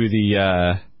referring to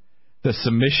the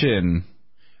submission.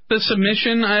 The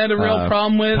submission I had a real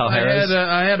problem with.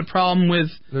 I had a problem with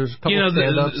the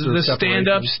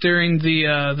stand-ups during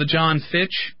the John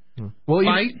Fitch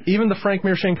fight. Even the Frank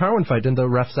Mir Shane Carwin fight, didn't the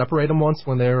ref separate them once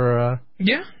when they were?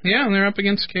 Yeah, when they're up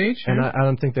against Cage. And I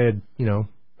don't think they had.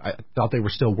 I thought they were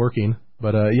still working.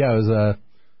 But it was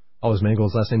always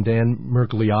Mangold's last name. Dan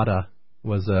Mergliotta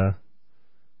was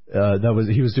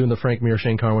he was doing the Frank Mir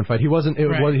Shane Carwin fight. He wasn't. He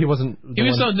wasn't. He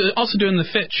was also doing the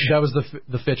Fitch. That was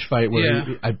the Fitch fight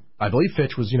where I believe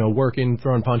Fitch was working,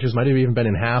 throwing punches. Might have even been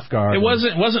in half guard. It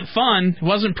wasn't fun. It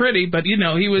wasn't pretty, but he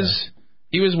was. Yeah.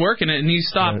 He was working it, and he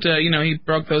stopped. Right. He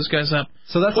broke those guys up.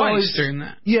 So that's twice always during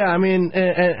that. Yeah, I mean,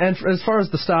 and as far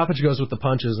as the stoppage goes with the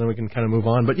punches, then we can kind of move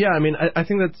on. But yeah, I mean, I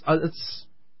think that's it's.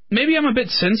 Maybe I'm a bit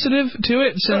sensitive to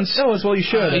it since... No, as well you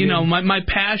should. My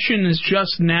passion is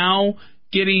just now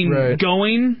getting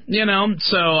going,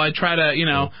 so I try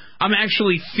to, I'm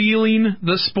actually feeling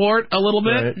the sport a little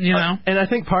bit, And I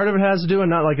think part of it has to do, and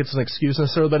not like it's an excuse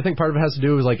necessarily, but I think part of it has to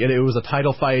do with like it was a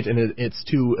title fight, and it's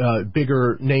two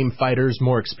bigger name fighters,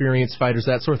 more experienced fighters,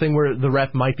 that sort of thing, where the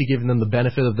ref might be giving them the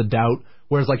benefit of the doubt,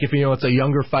 whereas like if, it's a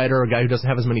younger fighter, a guy who doesn't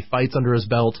have as many fights under his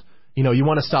belt, you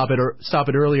want to stop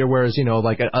it earlier. Whereas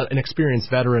like an experienced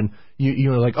veteran, let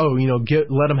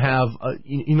him have,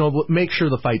 make sure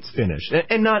the fight's finished,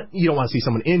 and not you don't want to see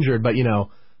someone injured, but you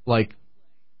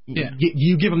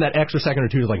give him that extra second or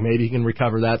two, like maybe he can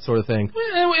recover, that sort of thing.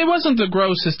 Well, it wasn't the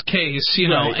grossest case,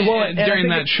 during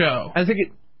that show. I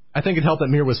think it helped that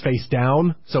Mir was face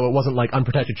down, so it wasn't like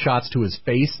unprotected shots to his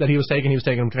face that he was taking. He was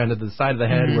taking them kind of to the side of the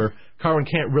head, where Carwin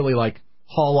can't really like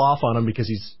haul off on him because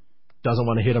he's doesn't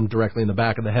want to hit him directly in the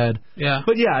back of the head. Yeah.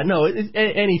 But yeah, no,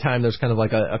 anytime there's kind of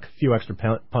like a few extra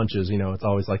punches, it's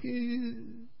always like...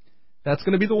 That's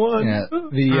going to be the one.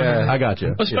 Yeah, I got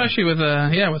you. Especially with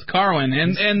Carwin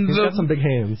and he's got some big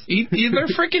hands. They're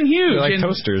freaking huge. They're like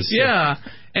toasters. Yeah.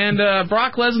 And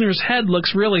Brock Lesnar's head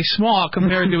looks really small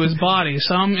compared to his body,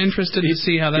 so I'm interested to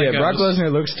see how that goes. Yeah, Brock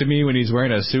Lesnar looks to me when he's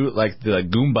wearing a suit like the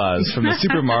Goombas from the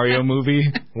Super Mario movie.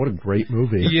 What a great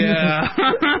movie. Yeah.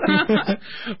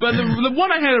 But the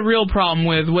one I had a real problem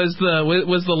with was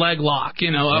the leg lock.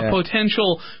 A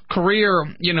potential career,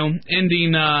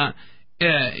 ending.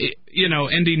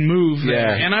 Ending move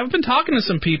there. And I've been talking to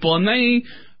some people, and they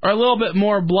are a little bit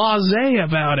more blasé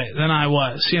about it than I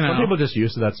was. Some people just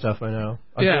used to that stuff. I know.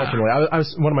 Unfortunately, I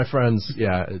was one of my friends.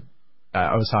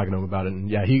 I was talking to him about it,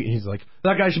 and he's like,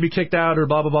 that guy should be kicked out or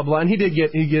blah blah blah blah. And he get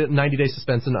 90-day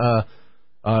suspension.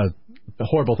 The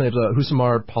horrible thing.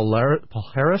 Husamar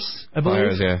Palhares, I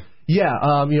believe. Palhares, yeah.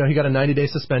 He got a 90-day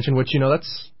suspension, which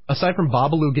that's. Aside from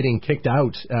Babalu getting kicked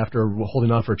out after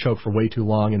holding on for a choke for way too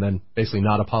long and then basically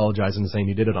not apologizing and saying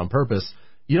he did it on purpose,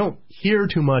 you don't hear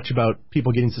too much about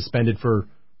people getting suspended for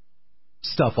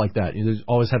stuff like that. You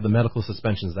always have the medical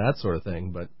suspensions, that sort of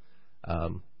thing. But,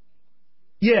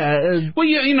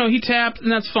 well, he tapped,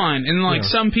 and that's fine. And,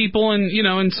 some people and,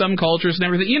 in some cultures and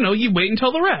everything, you wait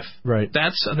until the ref. Right.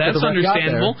 That's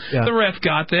understandable. The ref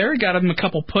got there, got him a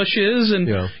couple pushes, and,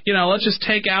 let's just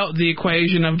take out the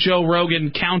equation of Joe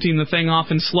Rogan counting the thing off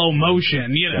in slow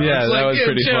motion, Yeah, that was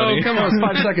pretty funny. Come on, it's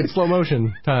 5 seconds slow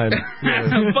motion time.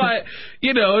 But,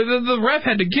 the ref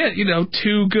had to get,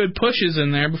 2 good pushes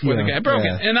in there before the guy broke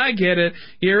it. And I get it.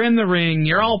 You're in the ring,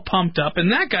 you're all pumped up,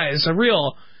 and that guy is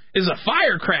a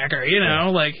firecracker,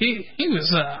 like he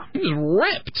was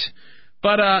ripped.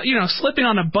 But slipping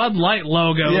on a Bud Light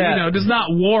logo, does not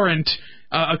warrant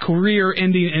a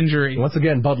career-ending injury. Once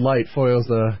again, Bud Light foils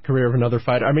the career of another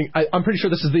fighter. I mean, I'm pretty sure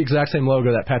this is the exact same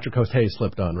logo that Patrick Cote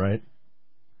slipped on, right?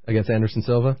 Against Anderson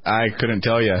Silva? I couldn't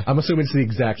tell you. I'm assuming it's the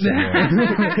exact same one.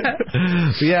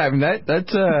 But I mean,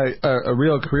 that's a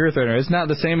real career threatener. It's not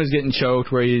the same as getting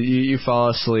choked where you fall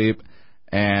asleep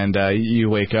and you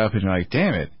wake up and you're like,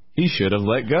 damn it. He should have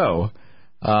let go.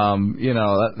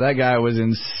 That guy was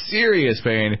in serious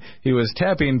pain. He was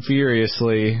tapping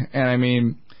furiously, and I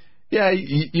mean,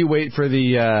 you wait for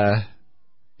the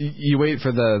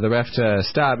ref to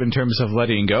stop in terms of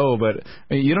letting go, but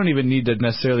I mean, you don't even need to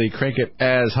necessarily crank it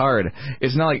as hard.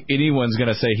 It's not like anyone's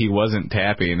gonna say he wasn't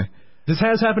tapping. This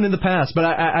has happened in the past, but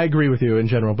I agree with you in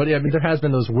general. But I mean, there has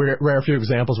been those rare few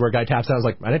examples where a guy taps out. I was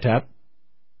like, I didn't tap.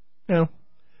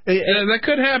 That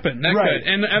could happen. That could.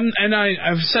 And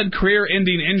I've said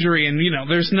career-ending injury, and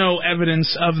there's no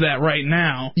evidence of that right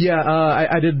now. Yeah,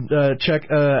 I did check.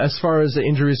 As far as the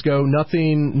injuries go,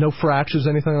 nothing, no fractures,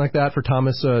 anything like that for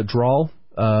Thomas Drawl.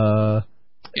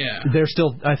 They're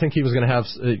still. I think he was going to have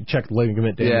checked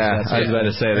ligament damage. Yeah, I was about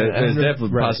to say that there's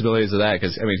definitely possibilities of that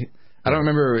because I mean, I don't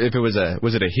remember if it was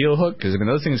it a heel hook because I mean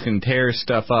those things can tear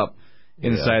stuff up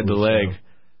inside the leg. So.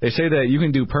 They say that you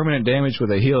can do permanent damage with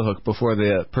a heel hook before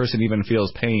the person even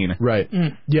feels pain. Right.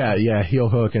 Mm. Yeah, heel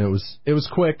hook, and it was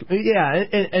quick. Yeah,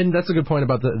 and that's a good point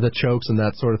about the chokes and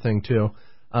that sort of thing too.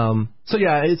 So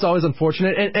yeah, it's always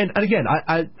unfortunate. And again,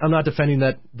 I'm not defending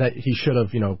that he should have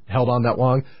held on that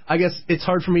long. I guess it's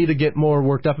hard for me to get more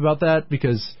worked up about that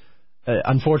because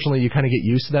unfortunately you kind of get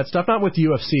used to that stuff. Not with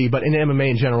UFC, but in MMA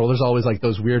in general, there's always like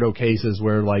those weirdo cases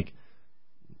where like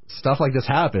stuff like this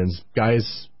happens.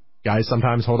 Guys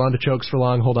sometimes hold on to chokes for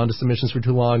long, hold on to submissions for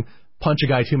too long, punch a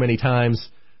guy too many times.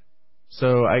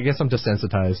 So I guess I'm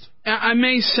desensitized. I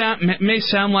may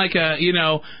sound like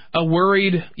a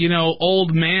worried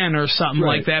old man or something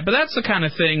like that, but that's the kind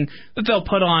of thing that they'll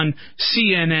put on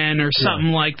CNN or something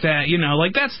like that.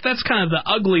 Like that's kind of the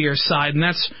uglier side, and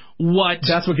that's what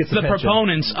gets the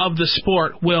proponents of the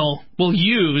sport will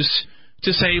use.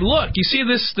 To say, look, you see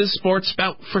this sport's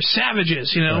about for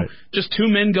savages, just 2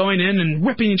 men going in and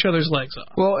ripping each other's legs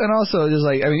off. Well, and also just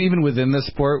like, I mean, even within the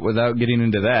sport, without getting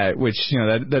into that, which,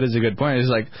 that is a good point, is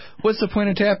like, what's the point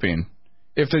of tapping?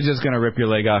 If they're just going to rip your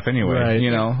leg off anyway,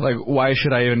 right. Like, why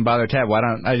should I even bother tap? Why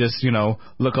don't I just,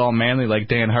 look all manly like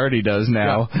Dan Hardy does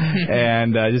now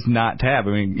and just not tap? I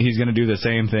mean, he's going to do the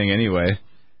same thing anyway.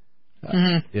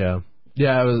 Mm-hmm. Yeah.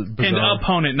 Yeah, it was bizarre. And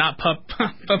opponent, not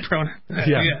opponent.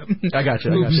 Yeah, I got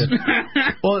you.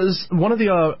 Well, it was one of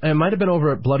the, it might have been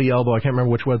over at Bloody Elbow. I can't remember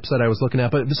which website I was looking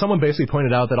at, but someone basically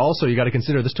pointed out that also you got to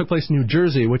consider this took place in New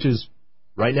Jersey, which is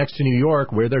right next to New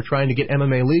York, where they're trying to get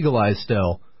MMA legalized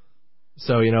still.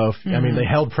 So, I mean, they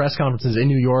held press conferences in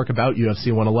New York about UFC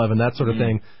 111, that sort of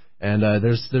thing, and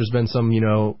there's been some,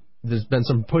 there's been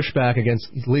some pushback against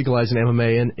legalizing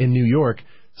MMA in New York.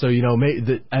 So,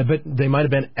 I bet they might have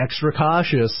been extra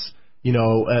cautious,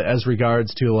 as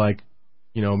regards to, like,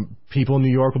 people in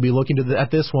New York will be looking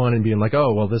at this one and being like,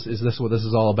 oh, well, this is what this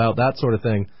is all about, that sort of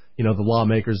thing. The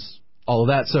lawmakers, all of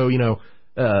that. So,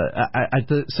 I'd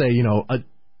say,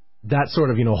 that sort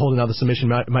of, holding out the submission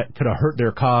could have hurt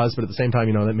their cause, but at the same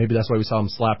time, that maybe that's why we saw him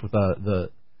slapped with the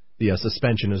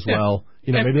suspension as well.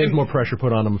 Maybe there's more pressure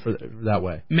put on him for that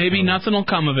way. Maybe nothing will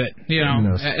come of it,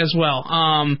 as well.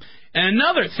 And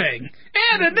another thing,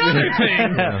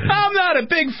 I'm not a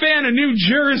big fan of New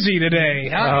Jersey today.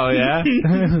 Oh, yeah?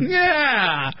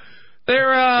 Yeah.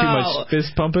 They're too much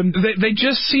fist pumping. They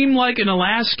just seem like an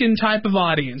Alaskan type of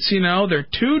audience. They're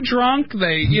too drunk.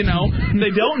 They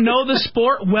don't know the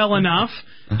sport well enough.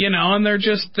 And they're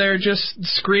just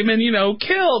screaming,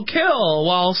 kill,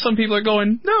 while some people are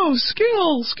going, no,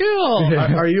 skill.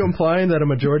 Are you implying that a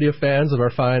majority of fans of our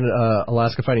fine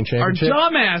Alaska Fighting Championship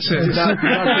are dumbasses?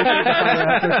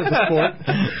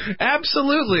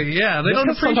 Absolutely, yeah. They don't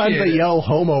appreciate sometimes they it. yell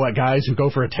homo at guys who go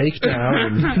for a takedown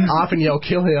and often yell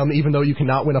kill him, even though you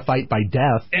cannot win a fight by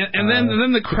death. And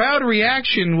then the crowd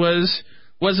reaction was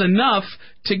enough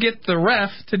to get the ref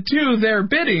to do their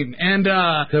bidding, and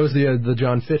that was the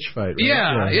John Fitch fight,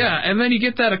 right? Yeah, and then you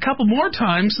get that a couple more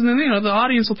times, and then the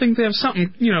audience will think they have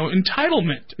something,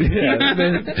 entitlement. Yeah,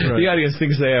 the audience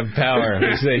thinks they have power,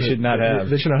 which they should not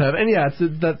have. They should not have, and it's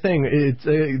that thing.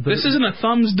 This isn't a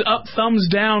thumbs up, thumbs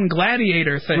down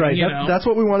gladiator thing, right? That's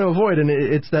what we want to avoid, and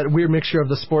it's that weird mixture of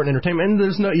the sport and entertainment. And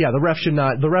there's the ref should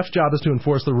not. The ref's job is to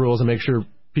enforce the rules and make sure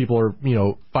people are,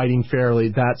 fighting fairly,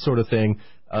 that sort of thing.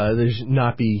 There should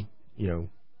not be,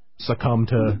 succumb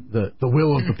to the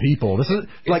will of the people. This is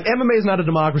like MMA is not a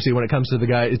democracy when it comes to the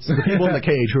guy. It's the people in the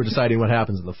cage who are deciding what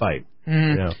happens in the fight.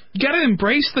 You got to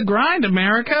embrace the grind,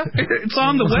 America. It's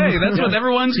on the way. That's what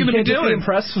everyone's going to be doing.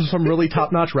 Impressed with some really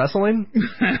top-notch wrestling.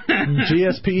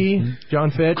 GSP,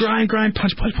 John Fitch. Grind,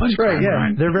 punch. Right,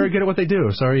 grind. They're very good at what they do.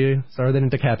 Sorry they didn't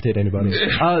decapitate anybody.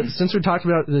 Since we talked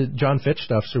about the John Fitch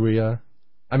stuff, should we?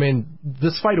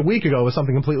 This fight a week ago was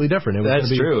something completely different.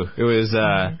 That's true. It was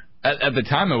at the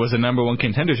time it was a number one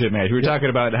contendership match. We were talking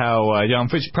about how John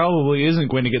Fitch probably isn't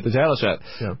going to get the title shot.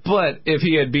 Yeah. But if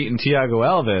he had beaten Thiago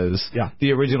Alves,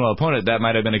 the original opponent, that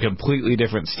might have been a completely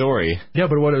different story. Yeah,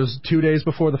 but it was 2 days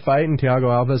before the fight, and Thiago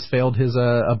Alves failed his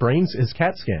his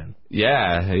CAT scan.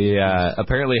 Yeah, he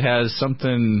apparently has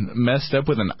something messed up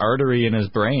with an artery in his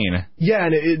brain. Yeah,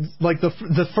 and it's like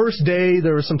the first day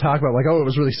there was some talk about it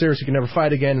was really serious, he could never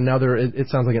fight again, and now it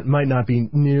sounds like it might not be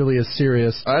nearly as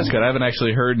serious. Oh, that's good. I haven't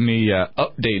actually heard any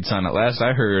updates on it. Last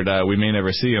I heard, we may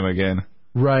never see him again.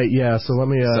 Right, yeah, so let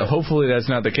me... So hopefully that's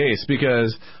not the case,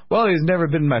 because, well, he's never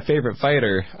been my favorite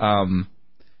fighter.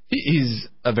 He's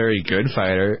a very good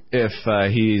fighter. If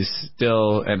he's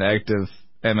still an active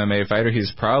MMA fighter,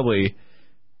 he's probably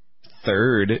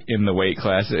third in the weight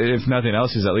class. If nothing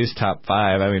else, he's at least top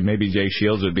 5. I mean, maybe Jake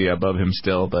Shields would be above him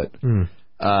still, but there's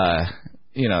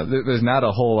not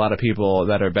a whole lot of people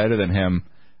that are better than him,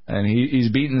 and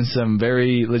he's beaten some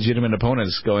very legitimate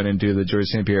opponents going into the George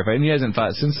St. Pierre fight, and he hasn't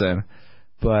fought since then.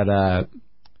 But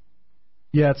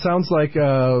it sounds like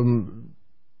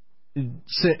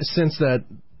since that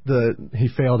he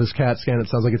failed his CAT scan, it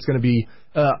sounds like it's going to be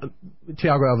Thiago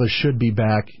Alves should be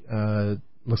back.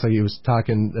 Looks like he was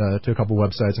talking to a couple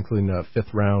websites, including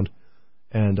Fifth Round,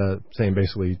 and saying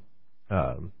basically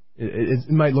it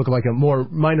might look like a more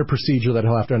minor procedure that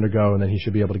he'll have to undergo, and then he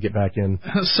should be able to get back in.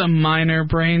 Some minor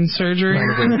brain surgery.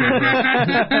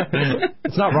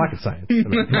 It's not rocket science.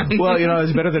 Well,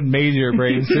 it's better than major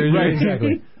brain surgery. Right,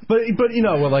 exactly. But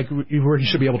where he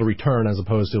should be able to return, as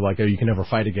opposed to you can never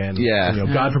fight again. Yeah.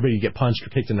 God forbid you get punched or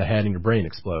kicked in the head and your brain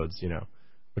explodes.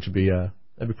 Which would be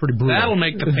that'd be pretty brutal. That'll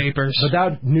make the papers.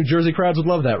 But New Jersey crowds would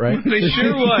love that, right? They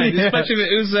sure would, especially if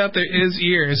it oozes out his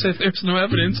ears. If there's no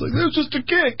evidence, it was just a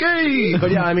kick. Hey.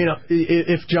 But yeah,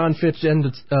 if John Fitch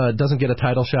doesn't get a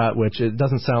title shot, which it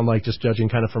doesn't sound like, just judging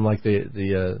kind of from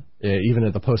the even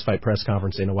at the post-fight press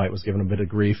conference, Dana White was given a bit of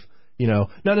grief. Not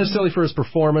necessarily for his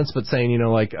performance, but saying,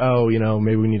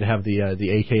 maybe we need to have the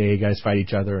AKA guys fight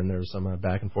each other, and there's some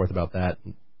back and forth about that,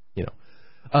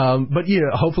 but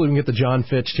hopefully we can get the John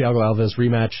Fitch, Thiago Alves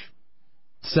rematch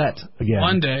set again.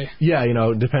 One day. Yeah,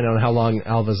 depending on how long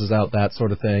Alves is out, that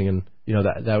sort of thing, and,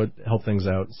 that would help things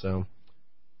out, so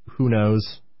who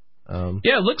knows.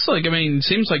 Yeah, it looks like, it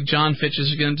seems like John Fitch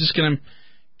is just going to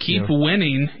keep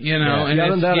winning, and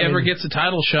if he ever gets a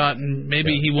title shot, and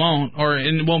maybe he won't, or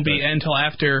it won't be until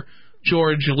after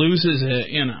George loses it,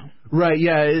 Right,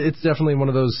 yeah, it's definitely one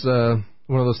of those things.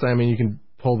 You can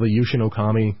pull the Yushin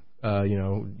Okami, at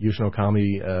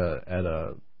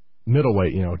a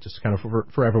middleweight, just kind of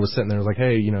forever was sitting there, like,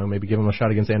 hey, maybe give him a shot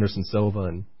against Anderson Silva,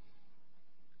 and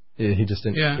He just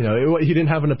didn't, he didn't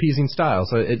have an appeasing style,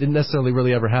 so it didn't necessarily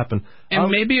really ever happen. And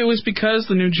maybe it was because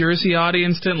the New Jersey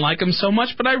audience didn't like him so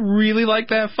much, but I really liked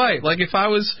that fight. Like, if I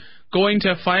was going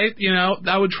to fight,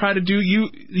 I would try to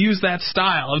use that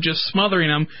style of just smothering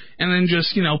him and then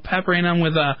just, peppering him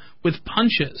with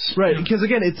punches. Right, because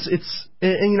again,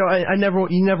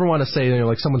 you never want to say,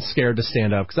 like someone's scared to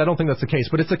stand up, because I don't think that's the case,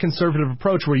 but it's a conservative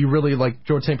approach where you really, like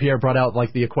George St. Pierre brought out,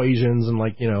 like, the equations and,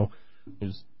 like,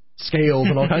 scales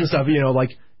and all kinds of stuff,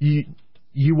 like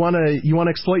you want to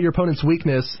exploit your opponent's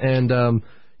weakness and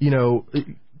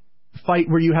fight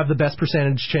where you have the best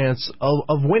percentage chance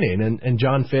of winning. And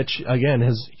John Fitch, again,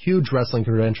 has huge wrestling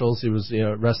credentials. He was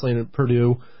wrestling at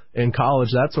Purdue in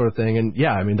college, that sort of thing. And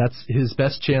yeah, I mean, that's his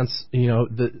best chance.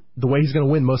 The way he's going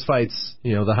to win most fights,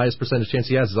 the highest percentage chance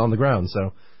he has is on the ground.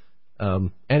 So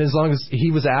and as long as he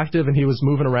was active and he was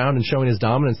moving around and showing his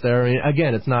dominance there, I mean,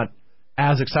 again, it's not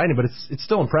as exciting, but it's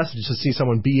still impressive just to see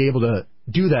someone be able to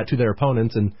do that to their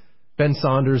opponents. And Ben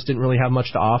Saunders didn't really have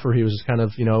much to offer. He was just kind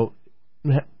of,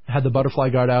 had the butterfly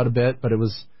guard out a bit, but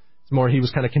it's more he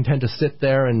was kind of content to sit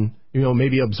there and,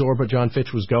 maybe absorb what John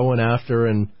Fitch was going after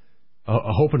and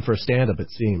hoping for a stand-up,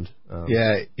 it seemed.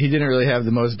 Yeah, he didn't really have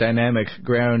the most dynamic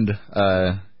ground,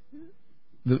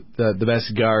 the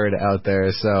best guard out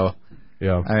there, so,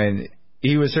 yeah. I mean,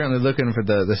 he was certainly looking for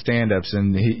the stand-ups,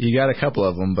 and he got a couple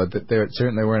of them, but they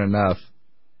certainly weren't enough.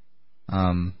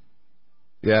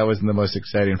 Yeah, it wasn't the most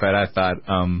exciting fight, I thought.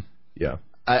 Yeah.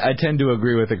 I tend to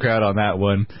agree with the crowd on that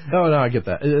one. No, I get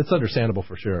that. It's understandable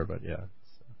for sure, but yeah.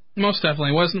 Most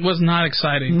definitely was not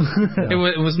exciting. It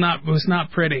was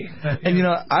not pretty. And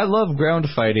I love ground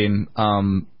fighting,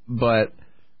 but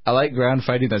I like ground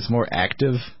fighting that's more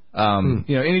active.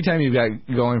 Anytime you've got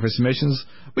going for submissions,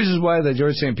 which is why the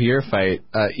George St. Pierre fight,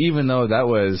 even though that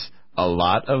was a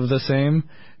lot of the same,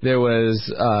 there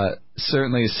was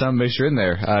certainly some mixture in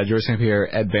there. George St. Pierre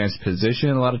advanced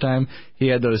position a lot of time. He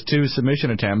had those 2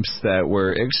 submission attempts that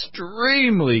were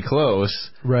extremely close.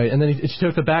 Right, and then he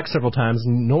took the back several times.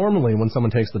 Normally, when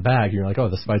someone takes the back, you're like, oh,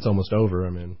 this fight's almost over.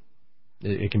 I mean,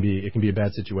 it can be a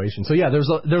bad situation. So yeah, there's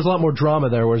a lot more drama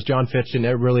there, whereas John Fitch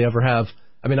didn't really ever have.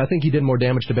 I mean, I think he did more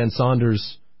damage to Ben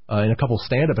Saunders in a couple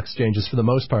stand-up exchanges for the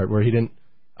most part, where he didn't.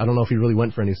 I don't know if he really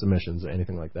went for any submissions or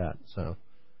anything like that. So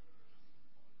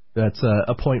that's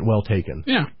a point well taken.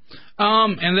 Yeah.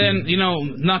 And then,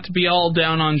 not to be all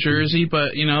down on Jersey,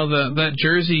 but, that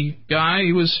Jersey guy,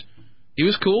 he was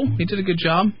cool. He did a good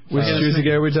job. Which Jersey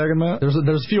guy are we talking about? There's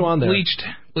a few on there.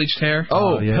 Bleached hair.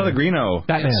 Oh, yeah. Pellegrino.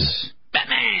 Batman. Yes.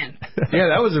 Batman. Yeah,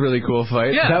 that was a really cool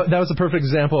fight. Yeah. That was a perfect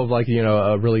example of, like,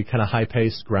 a really kind of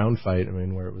high-paced ground fight. I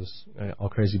mean, where it was all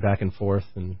crazy back and forth,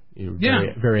 and you were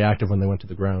very, very active when they went to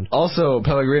the ground. Also,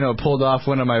 Pellegrino pulled off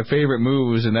one of my favorite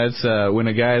moves, and that's when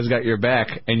a guy's got your back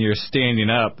and you're standing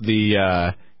up,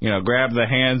 grab the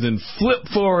hands and flip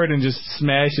forward and just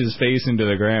smash his face into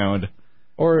the ground.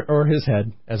 Or his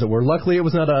head, as it were. Luckily, it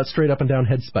was not a straight up and down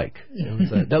head spike.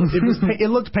 It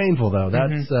looked painful, though.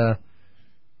 That's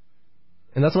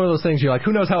and that's one of those things you're like,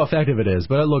 who knows how effective it is,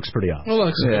 but it looks pretty awesome. It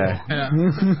looks cool. Yeah.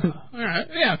 All right.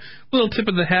 Yeah. Little tip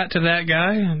of the hat to that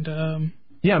guy, and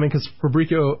yeah, I mean, because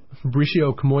Fabricio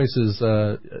Camois is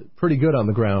pretty good on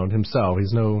the ground himself.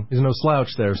 He's no slouch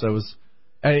there. So it was,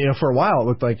 for a while it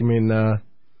looked like, Camois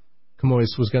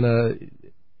was gonna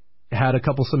had a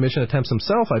couple submission attempts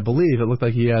himself. I believe it looked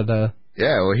like he had. He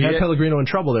had Pellegrino in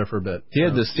trouble there for a bit. He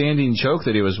had the standing choke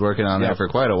that he was working on there for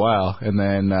quite a while, and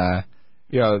then.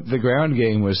 The ground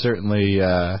game was certainly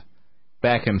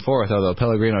back and forth, although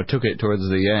Pellegrino took it towards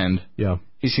the end. Yeah.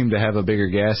 He seemed to have a bigger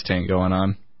gas tank going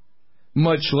on.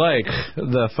 Much like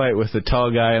the fight with the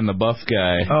tall guy and the buff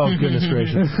guy. Oh, goodness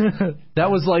gracious.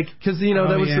 That was like, because, that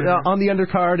was on the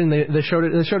undercard, and they showed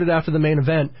it after the main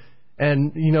event,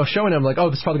 and, showing him, like, oh,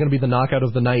 this is probably going to be the knockout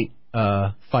of the night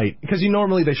fight. Because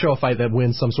normally they show a fight that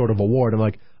wins some sort of award. I'm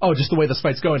like, oh, just the way this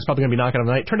fight's going, it's probably going to be knockout of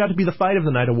the night. Turned out to be the fight of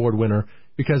the night award winner,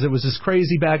 because it was this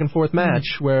crazy back and forth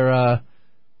match where,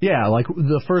 like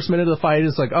the first minute of the fight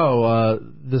is like, oh,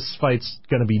 this fight's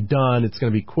going to be done. It's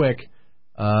going to be quick.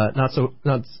 Not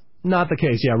the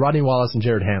case. Yeah, Rodney Wallace and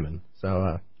Jared Hammond.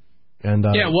 So,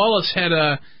 Wallace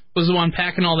was the one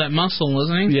packing all that muscle,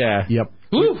 wasn't he? Yeah. Yep.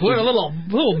 Ooh, what a little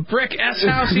brick S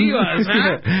house he was,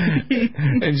 huh?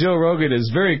 And Joe Rogan is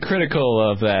very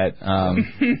critical of that.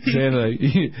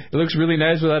 Saying it looks really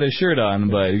nice without his shirt on,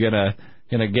 but he's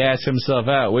gonna gas himself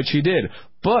out, which he did.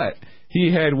 But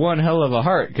he had one hell of a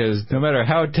heart, because no matter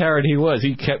how tired he was,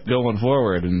 he kept going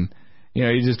forward, and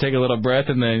you just take a little breath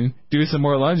and then do some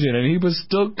more lunging, and he was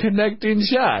still connecting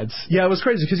shots. Yeah, it was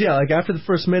crazy, because like after the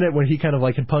first minute when he kind of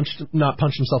like had not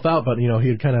punched himself out, but he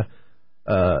had kind of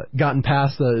gotten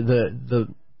past the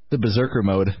the berserker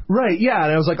mode. Right, yeah,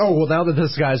 and I was like, oh, well, now that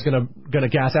this guy's gonna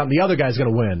gas out and the other guy's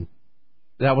gonna win.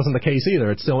 That wasn't the case either.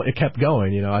 It kept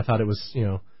going, you know. I thought it was, you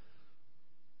know,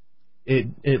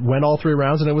 it went all 3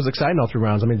 rounds and it was exciting all 3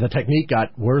 rounds. I mean, the technique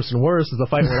got worse and worse as the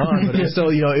fight went on, but it was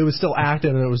still, you know, it was still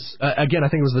active, and it was again, I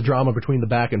think it was the drama between the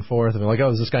back and forth, and like,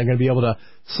 oh, is this guy going to be able to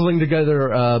sling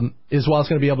together? Is Wallace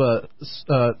going to be able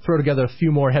to throw together a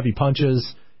few more heavy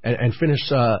punches and finish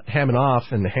Hammond off?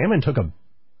 And Hammond took a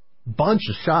bunch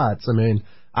of shots. I mean,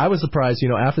 I was surprised, you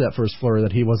know, after that first flurry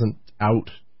that he wasn't out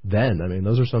then. I mean,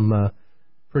 those are some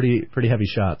pretty heavy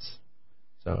shots.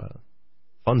 So.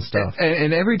 Fun stuff.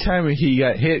 And every time he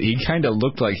got hit, he kind of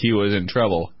looked like he was in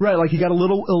trouble. Right, like he got a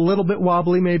little bit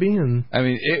wobbly maybe. And I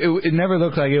mean, it never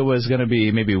looked like it was going to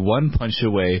be maybe 1 punch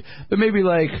away, but maybe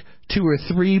like 2 or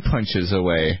 3 punches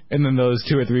away. And then those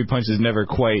 2 or 3 punches never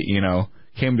quite, you know,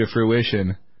 came to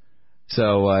fruition.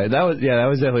 So that was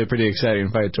definitely a pretty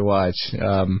exciting fight to watch.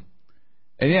 And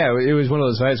yeah, it was one of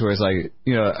those fights where it's like,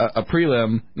 you know, a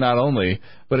prelim not only,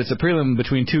 but it's a prelim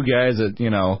between 2 guys that,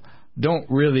 you know, don't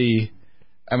really...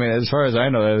 I mean, as far as I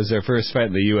know, that was their first fight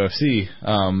in the UFC.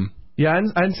 Yeah, I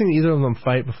hadn't seen either of them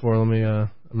fight before. I'm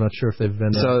not sure if they've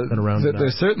been around.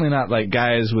 They're certainly not like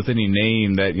guys with any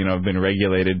name that, you know, have been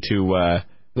regulated to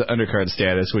the undercard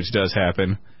status, which does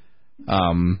happen.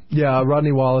 Yeah,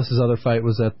 Rodney Wallace's other fight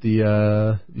was at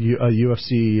the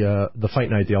UFC, the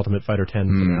Fight Night, the Ultimate Fighter 10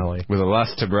 finale. With a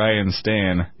loss to Brian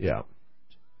Stan. Yeah.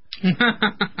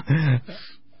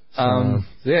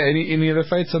 Yeah, any other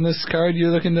fights on this card you're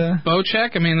looking to?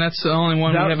 Bocek, I mean, that's the only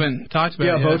one we haven't talked about.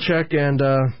 Yeah, yet. Bocek and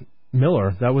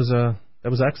Miller. That was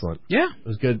excellent. Yeah, it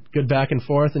was good back and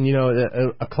forth, and you know,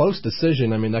 a close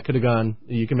decision. I mean, that could have gone.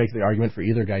 You can make the argument for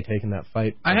either guy taking that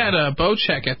fight. I had a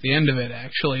Bocek at the end of it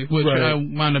actually, which I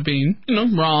wound up being, you know,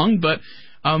 wrong, but.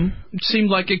 It seemed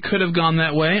like it could have gone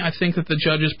that way. I think that the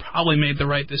judges probably made the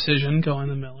right decision going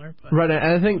to Miller. But. Right, and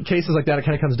I think cases like that, it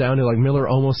kind of comes down to, like, Miller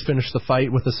almost finished the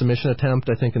fight with a submission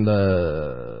attempt. I think in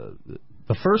the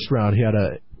first round he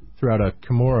threw out a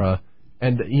Kimura,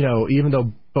 and, you know, even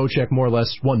though Bocek more or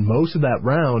less won most of that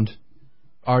round,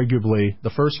 arguably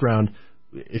the first round,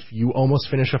 if you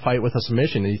almost finish a fight with a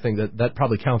submission, you think that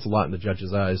probably counts a lot in the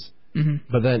judges' eyes. Mm-hmm.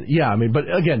 But then, yeah, I mean, but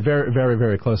again, very, very,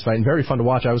 very close fight and very fun to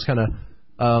watch. I was kind of...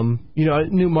 you know, I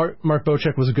knew Mark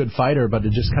Bocek was a good fighter, but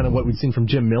it just kind of what we'd seen from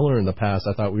Jim Miller in the past.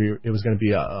 I thought it was going to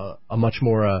be a much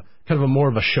more kind of a more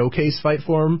of a showcase fight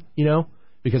for him, you know,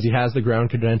 because he has the ground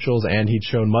credentials and he'd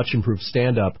shown much improved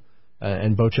stand up,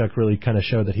 and Bocek really kind of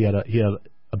showed that he had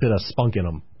a bit of spunk in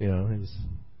him. You know,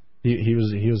 he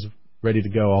was ready to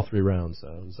go all 3 rounds. So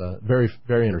it was a very,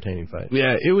 very entertaining fight.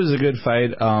 Yeah, it was a good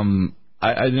fight.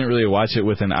 I didn't really watch it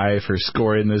with an eye for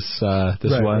scoring this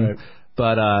one. Right.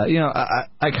 But, you know,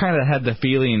 I kind of had the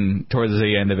feeling towards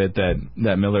the end of it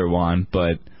that Miller won.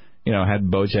 But, you know, had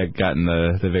Bocek gotten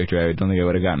the victory, I don't think I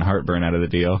would have gotten heartburn out of the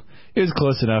deal. It was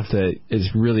close enough that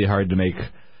it's really hard to make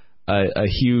a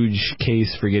huge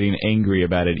case for getting angry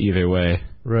about it either way.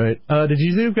 Right. Did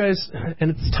you guys,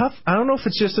 and it's tough, I don't know if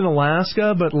it's just in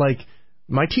Alaska, but, like,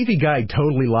 my TV guide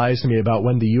totally lies to me about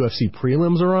when the UFC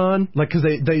prelims are on. Like, because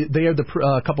they have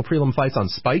a couple prelim fights on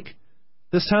Spike.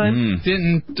 This time?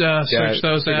 Didn't search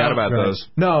those out. Forgot about those.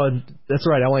 No, that's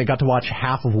right. I only got to watch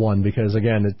half of one because,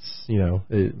 again, it's, you know...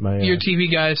 Your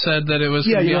TV guy said that it was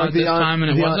going to be on at this time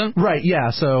and it wasn't? Right,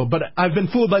 yeah. So, but I've been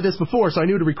fooled by this before, so I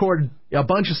knew to record a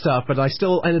bunch of stuff, but I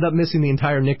still ended up missing the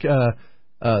entire Nate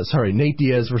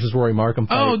Diaz versus Rory Markham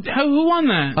fight. Oh, who won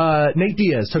that? Nate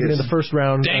Diaz took it in the first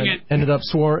round. Dang it. Ended up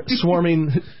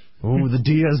swarming... Oh, the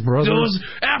Diaz brothers. Those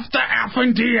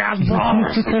effing Diaz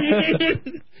brothers.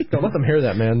 Don't let them hear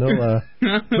that, man.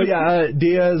 But yeah,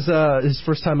 Diaz, his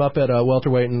first time up at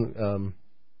welterweight, and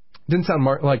didn't sound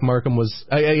like Markham was.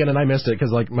 Again, and I missed it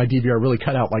because like my DVR really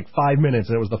cut out like 5 minutes,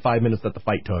 and it was the 5 minutes that the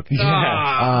fight took.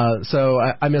 So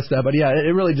I missed that. But yeah,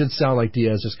 it really did sound like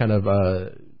Diaz just kind of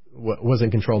was in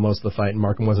control most of the fight, and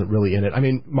Markham wasn't really in it. I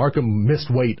mean, Markham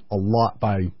missed weight a lot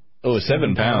by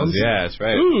 7 pounds. Yeah, that's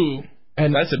right. Ooh.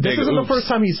 And that's a big this isn't the first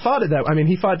time he's fought at that. I mean,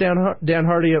 he fought Dan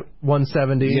Hardy at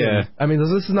 170. Yeah. I mean, this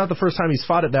is not the first time he's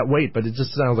fought at that weight, but it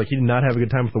just sounds like he did not have a good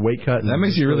time with the weight cut. That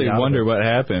makes you really wonder what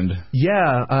happened.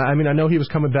 Yeah. I mean, I know he was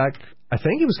coming back. I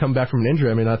think he was coming back from an injury.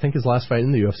 I mean, I think his last fight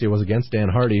in the UFC was against Dan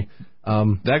Hardy.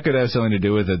 That could have something to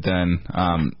do with it then.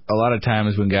 A lot of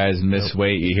times when guys miss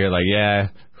weight, you hear like, yeah,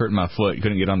 hurting my foot,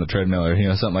 couldn't get on the treadmill or, you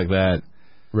know, something like that.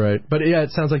 Right, but yeah, it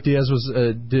sounds like Diaz was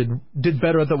did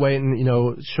better at the weight and, you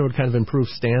know, showed kind of improved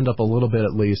stand up a little bit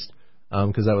at least,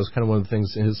 because that was kind of one of the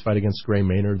things in his fight against Gray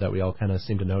Maynard that we all kind of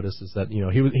seemed to notice is that, you know,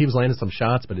 he was landing some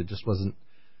shots, but it just wasn't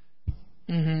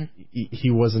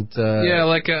he wasn't.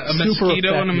 Like a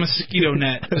mosquito in a mosquito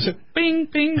net, just bing,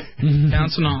 bing,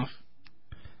 bouncing off.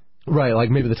 Right, like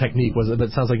maybe the technique was, but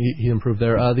it sounds like he improved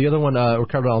there. The other one,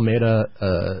 Ricardo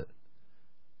Almeida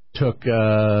took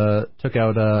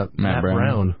out Matt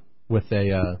Brown with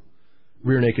a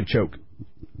rear naked choke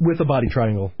with a body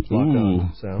triangle locked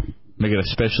on. So make it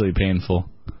especially painful.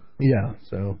 Yeah,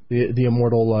 so the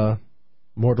immortal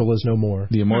mortal is no more.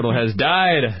 The immortal has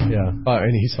died. Yeah,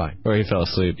 and he's fine. Or he fell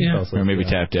asleep. Yeah. Or maybe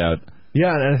tapped out.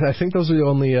 Yeah, and I think those are the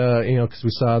only, because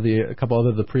we saw a couple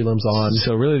other the prelims on.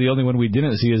 So really the only one we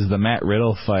didn't see is the Matt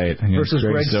Riddle fight versus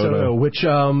Greg Soto, which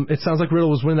it sounds like Riddle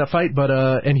was winning that fight, but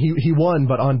and he won,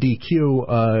 but on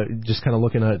DQ. Just kind of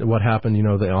looking at what happened,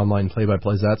 the online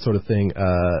play-by-plays, that sort of thing.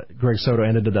 Greg Soto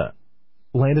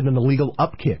landed an illegal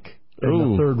up kick in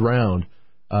the third round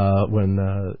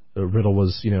when Riddle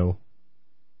was,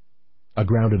 a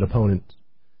grounded opponent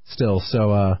still.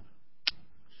 So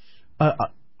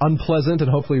unpleasant, and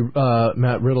hopefully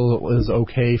Matt Riddle is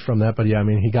okay from that. But yeah, I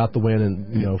mean, he got the win,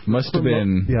 and must have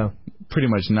been pretty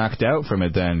much knocked out from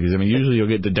it then, because I mean, usually you'll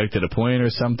get deducted a point or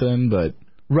something, but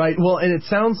right. Well, and it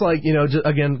sounds like just,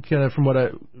 again, kind of from what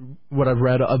I've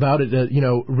read about it,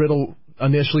 Riddle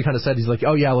initially kind of said he's like,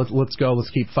 oh yeah, let's go,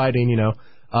 let's keep fighting,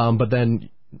 but then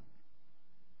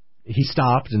he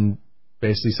stopped and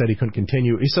basically said he couldn't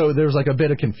continue. So there was like a bit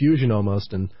of confusion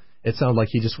almost, and it sounded like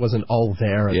he just wasn't all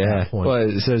there at that point. Well,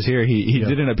 it says here he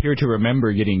didn't appear to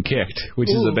remember getting kicked, which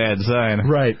is a bad sign.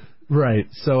 Right.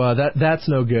 So that's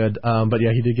no good. But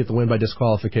yeah, he did get the win by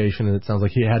disqualification, and it sounds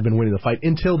like he had been winning the fight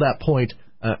until that point.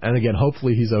 And again,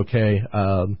 hopefully he's okay.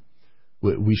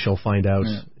 We shall find out.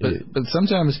 Yeah. But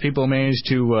sometimes people manage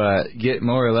to get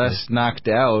more or less knocked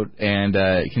out and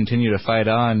continue to fight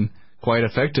on quite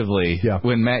effectively. Yeah.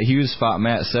 When Matt Hughes fought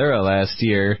Matt Serra last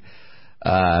year, they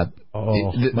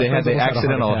had the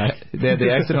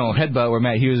accidental headbutt where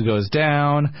Matt Hughes goes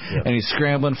down, and he's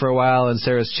scrambling for a while, and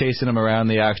Serra's chasing him around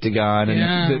the octagon,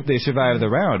 and they survive the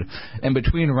round. And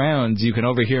between rounds, you can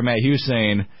overhear Matt Hughes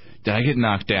saying, "Did I get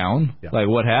knocked down? Like,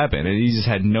 what happened?" And he just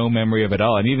had no memory of it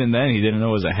all. And even then, he didn't know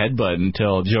it was a headbutt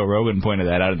until Joe Rogan pointed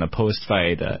that out in the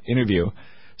post-fight interview.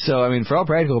 So, I mean, for all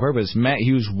practical purposes, Matt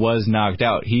Hughes was knocked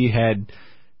out. He had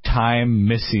time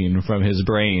missing from his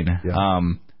brain,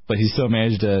 but he still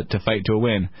managed to fight to a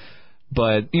win.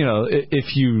 But,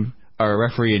 if you are a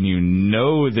referee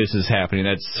and this is happening,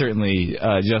 that's certainly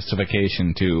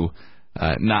justification to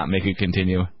not make it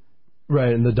continue.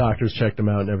 Right, and the doctors checked him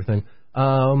out and everything.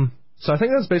 So I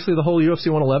think that's basically the whole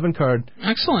UFC 111 card.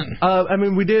 Excellent. I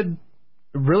mean, we did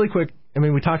really quick. I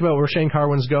mean, we talked about where Shane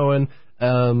Carwin's going,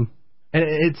 and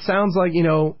it sounds like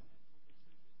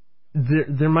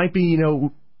there might be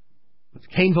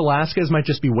Cain Velasquez might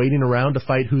just be waiting around to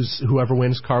fight whoever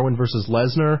wins Carwin versus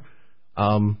Lesnar.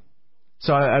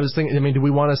 So I was thinking, I mean, do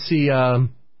we want to see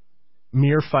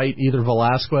Mir fight either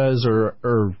Velasquez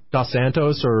or Dos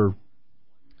Santos, or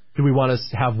do we want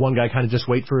to have one guy kind of just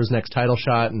wait for his next title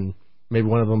shot and maybe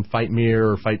one of them fight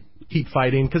Mir or keep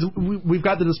fighting? Because we've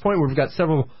got to this point where we've got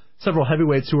several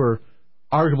heavyweights who are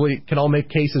arguably can all make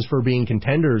cases for being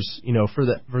contenders, for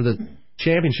the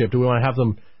championship. Do we want to have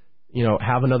them,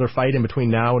 have another fight in between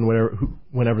now and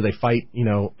whenever they fight?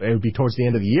 It would be towards the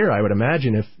end of the year, I would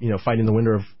imagine, if fighting the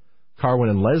winner of Carwin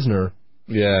and Lesnar.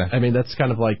 Yeah. I mean, that's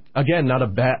kind of like, again, not a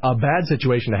bad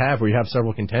situation to have where you have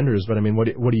several contenders, but I mean, what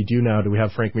do you do now? Do we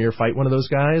have Frank Mir fight one of those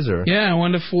guys, or? Yeah,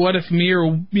 what if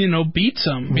Mir, beats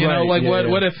him?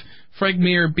 What if Frank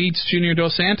Mir beats Junior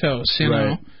Dos Santos,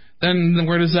 know? Then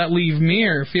where does that leave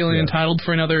Mir? Feeling entitled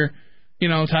for another,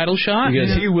 title shot?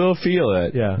 Because he will feel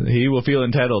it. Yeah. He will feel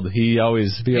entitled. He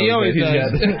always feels He's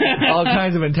got all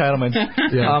kinds of entitlements.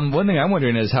 Yeah. One thing I'm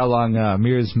wondering is how long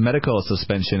Mir's medical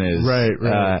suspension is.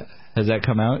 Right. Has that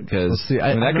come out? Because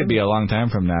that could be a long time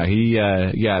from now. He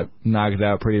got knocked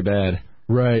out pretty bad.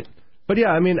 Right. But yeah,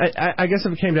 I mean, I guess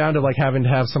if it came down to like having to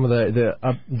have some of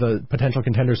the potential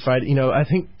contenders fight, I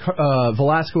think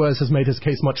Velasquez has made his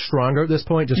case much stronger at this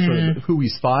point, just for who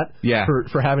he's fought. Yeah.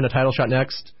 For having a title shot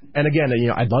next. And again,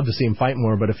 I'd love to see him fight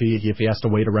more, but if he has to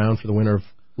wait around for the winner of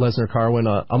Lesnar Carwin,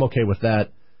 I'm okay with that.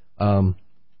 Yeah,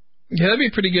 that'd be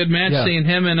a pretty good match, seeing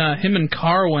him and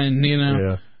Carwin,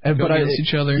 Yeah. But against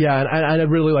each other. Yeah, and I'd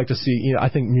really like to see. I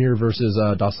think Mir versus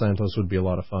Dos Santos would be a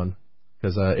lot of fun,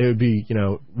 because it would be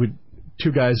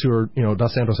two guys who are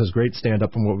Dos Santos has great stand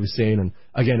up from what we've seen, and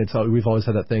again we've always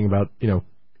had that thing about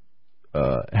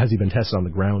has he been tested on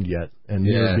the ground yet? And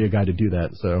Mir would be a guy to do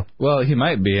that. So he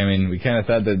might be. I mean, we kind of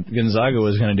thought that Gonzaga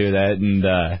was going to do that, and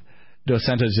Dos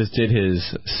Santos just did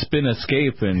his spin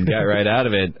escape and got right out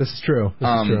of it. This is true. This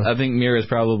is true. I think Mir is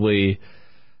probably.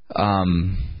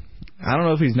 I don't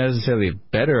know if he's necessarily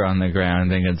better on the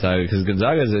ground than Gonzaga, because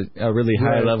Gonzaga is a really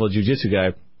high-level jiu-jitsu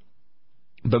guy.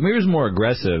 But Mir's more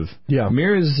aggressive. Yeah.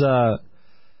 Mir's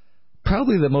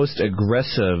probably the most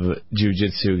aggressive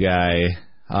jiu-jitsu guy,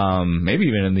 maybe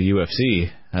even in the UFC.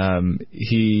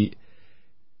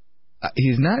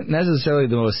 He's not necessarily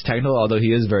the most technical, although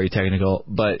he is very technical,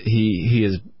 but he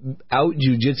is out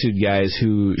jiu-jitsu guys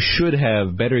who should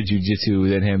have better jiu-jitsu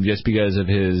than him just because of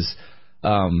his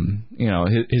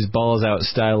his balls out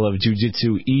style of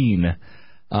jiu-jitsu-ing.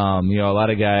 A lot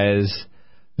of guys,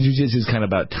 jiu-jitsu is kind of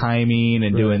about timing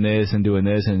and doing this,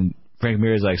 and Frank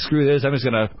Mir is like, screw this, I'm just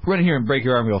going to run here and break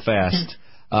your arm real fast.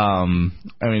 I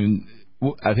think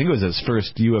it was his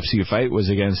first UFC fight was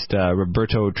against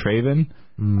Roberto Traven,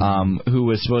 who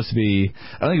was supposed to be,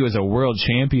 I don't think he was a world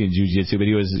champion jiu-jitsu, but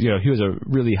he was a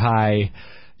really high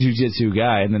jiu-jitsu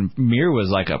guy, and then Mir was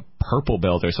like a purple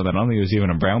belt or something. I don't think he was even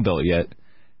a brown belt yet,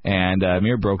 and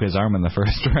Mir broke his arm in the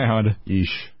first round. Yeesh.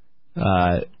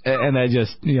 And that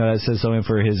just, that says something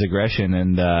for his aggression,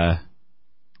 and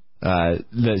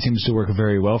that seems to work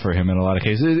very well for him in a lot of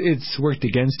cases. It's worked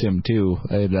against him too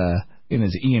in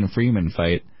his Ian Freeman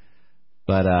fight,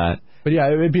 but yeah,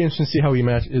 it would be interesting to see how he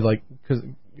match, like, because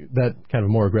that kind of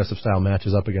more aggressive style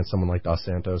matches up against someone like Dos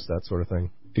Santos, that sort of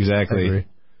thing. Exactly. I agree.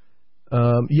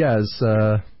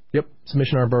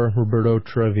 Submission arbor, Roberto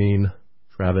Traven,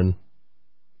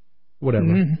 whatever.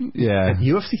 Mm-hmm. Yeah.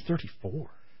 UFC 34.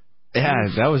 Yeah,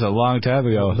 that was a long time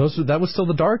ago. That was still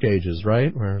the dark ages,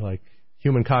 right? Where like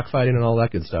human cockfighting and all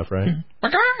that good stuff, right?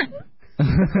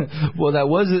 Well, that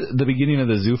was the beginning of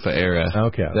the Zuffa era.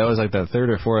 Okay. That was like the third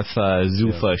or fourth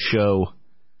Zuffa show.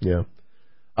 Yeah.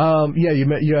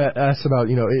 You asked about,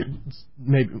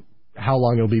 maybe how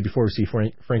long it'll be before we see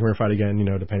Frank Mir fight again,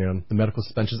 depending on the medical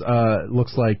suspensions. It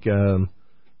looks like, I'm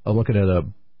looking at a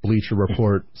Bleacher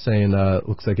report saying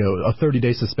looks like a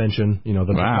 30-day suspension.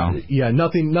 Wow. Yeah,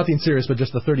 nothing serious, but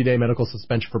just a 30-day medical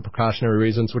suspension for precautionary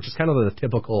reasons, which is kind of the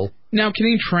typical. Now, can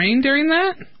he train during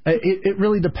that? It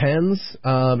really depends.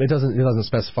 It doesn't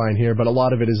specify in here, but a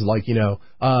lot of it is like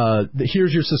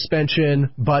here's your suspension,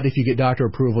 but if you get doctor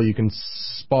approval, you can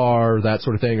spar, that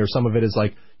sort of thing. Or some of it is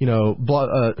like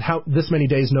how this many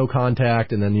days no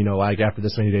contact, and then like after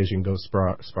this many days you can go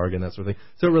spar again, that sort of thing.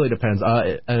 So it really depends.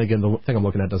 And again, the thing I'm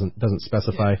looking at doesn't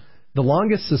specify. Yeah. The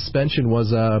longest suspension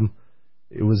was I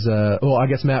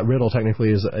guess Matt Riddle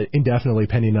technically is indefinitely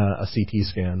pending a CT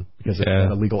scan because of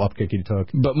the legal upkick he took.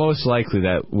 But most likely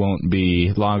that won't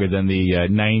be longer than the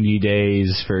 90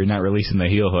 days for not releasing the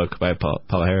heel hook by Paul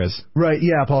Harris. Right.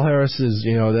 Yeah. Paul Harris is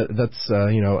that's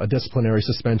a disciplinary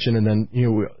suspension, and then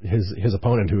his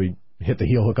opponent who he hit the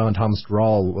heel hook on, Thomas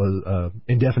Drall, was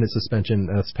indefinite suspension.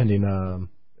 That's pending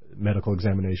medical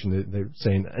examination. They're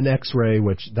saying an X-ray,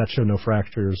 which that showed no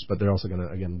fractures, but they're also going to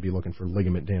again be looking for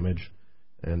ligament damage.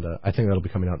 And I think that'll be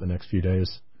coming out in the next few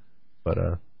days. But,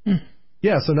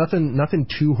 so nothing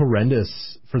too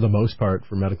horrendous for the most part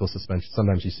for medical suspension.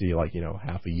 Sometimes you see,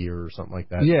 half a year or something like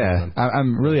that. Yeah,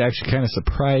 I'm really actually kind of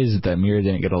surprised that Mir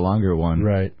didn't get a longer one.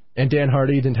 Right. And Dan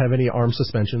Hardy didn't have any arm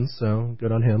suspensions, so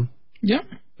good on him. Yep.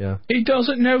 Yeah. He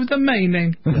doesn't know the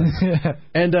meaning. Yeah.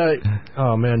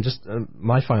 And, just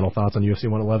my final thoughts on UFC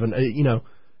 111.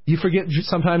 You forget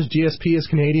sometimes GSP is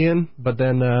Canadian, but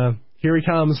then... here he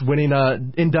comes, winning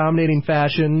in dominating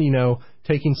fashion,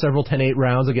 taking several 10-8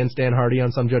 rounds against Dan Hardy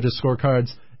on some judges'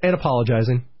 scorecards, and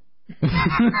apologizing.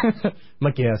 I'm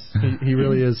like, yes, he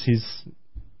really is.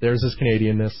 There's his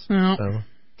Canadianness. Oh. So,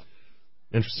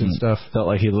 interesting stuff. Felt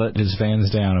like he let his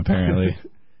fans down, apparently,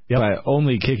 by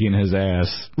only kicking his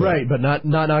ass. Right, but not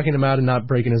knocking him out and not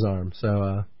breaking his arm.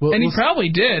 So, he probably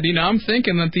did. I'm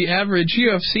thinking that the average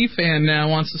UFC fan now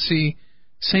wants to see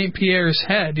St. Pierre's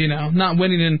head, not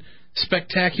winning in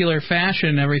spectacular fashion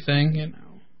and everything,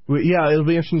 Well, yeah, it'll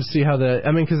be interesting to see how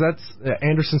because that's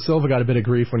Anderson Silva got a bit of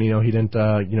grief when he didn't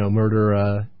murder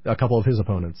a couple of his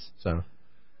opponents. So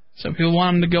some people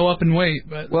want him to go up in weight,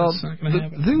 but that's not going to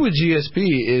happen. The thing with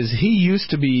GSP is he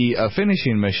used to be a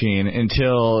finishing machine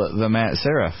until the Matt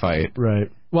Serra fight. Right.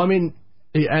 Well,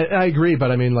 I agree,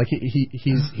 but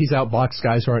he's outboxed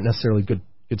guys who aren't necessarily good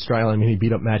style. He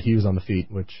beat up Matt Hughes on the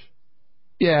feet, which.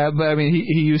 Yeah, but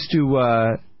he used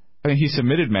to. He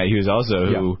submitted Matt Hughes also,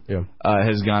 who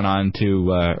has gone on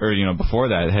to, before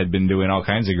that had been doing all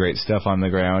kinds of great stuff on the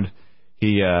ground.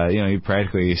 He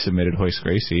practically submitted Royce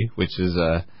Gracie, which is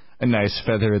a nice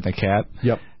feather in the cap.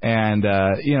 Yep. And,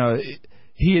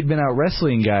 he had been out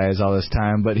wrestling guys all this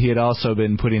time, but he had also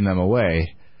been putting them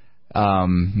away.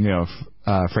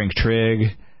 Frank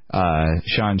Trigg,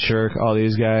 Sean Shirk, all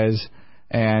these guys.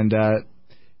 And,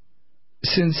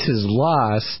 since his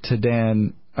loss to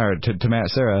Dan to Matt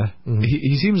Serra,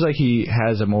 he seems like he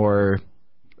has a more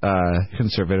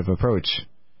conservative approach.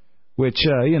 Which,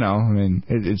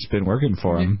 it's been working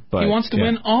for him. But he wants to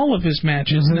win all of his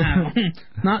matches now,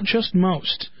 not just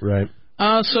most. Right.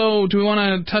 So, do we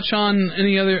want to touch on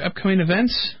any other upcoming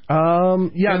events?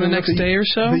 In the next day or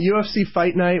so? The UFC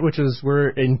Fight Night, we're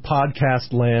in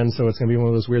podcast land, so it's going to be one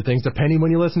of those weird things. Depending when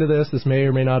you listen to this may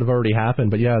or may not have already happened.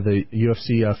 But yeah, the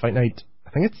UFC Fight Night, I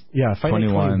think it's, Fight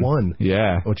Night 21.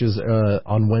 Yeah. Which is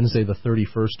on Wednesday, the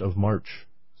 31st of March.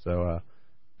 So,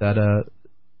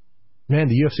 man,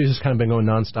 the UFC's just kind of been going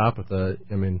nonstop with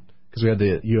because we had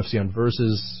the UFC on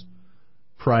Versus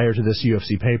prior to this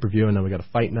UFC pay-per-view, and then we got a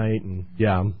Fight Night, and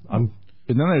I'm.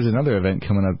 But then there's another event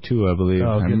coming up too, I believe.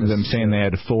 Oh, I remember them saying they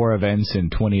had 4 events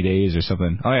in 20 days or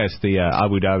something. Oh yeah, it's the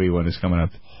Abu Dhabi one is coming up,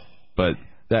 but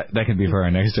that can be for our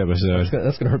next episode.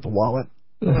 That's gonna hurt the wallet.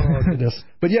 Oh goodness.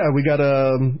 But yeah, we got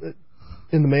in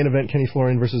the main event Kenny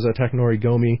Florian versus Takanori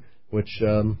Gomi, which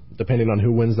depending on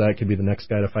who wins that could be the next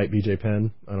guy to fight BJ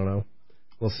Penn. I don't know.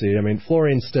 We'll see. I mean,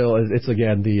 Florian still, it's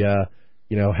again the,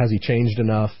 has he changed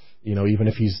enough? Even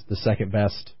if he's the second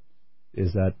best,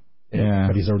 is that,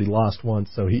 but he's already lost once,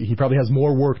 so he probably has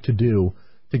more work to do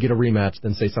to get a rematch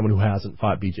than, say, someone who hasn't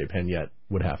fought BJ Penn yet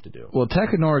would have to do. Well,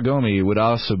 Takanori Gomi would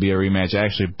also be a rematch,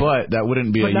 actually, but that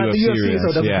wouldn't be a UFC rematch. So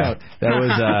it doesn't count. That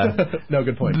was... no,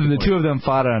 good point. The two of them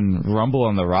fought on Rumble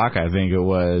on the Rock, I think it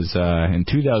was, in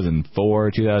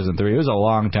 2004, 2003. It was a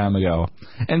long time ago.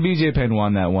 And BJ Penn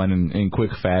won that one in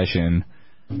quick fashion.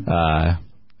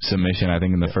 Submission, I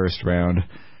think, in the first round.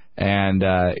 And,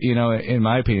 in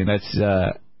my opinion, that's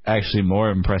actually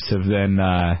more impressive than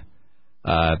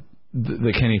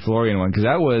the Kenny Florian one, because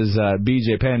that was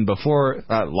BJ Penn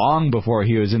long before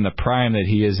he was in the prime that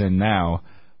he is in now,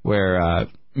 where,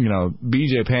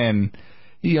 BJ Penn,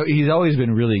 he's always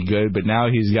been really good, but now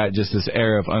he's got just this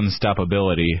air of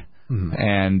unstoppability. Mm-hmm.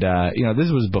 And, this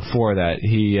was before that.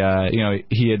 He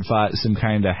had fought some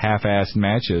kind of half-assed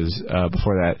matches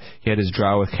before that. He had his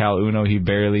draw with Cal Uno. He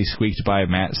barely squeaked by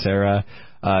Matt Serra.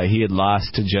 He had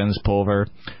lost to Jens Pulver.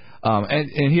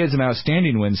 And he had some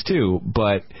outstanding wins, too,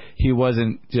 but he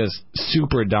wasn't just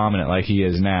super dominant like he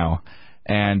is now.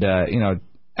 And,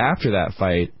 after that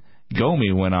fight,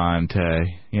 Gomi went on to,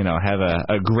 have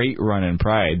a great run in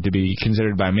Pride, to be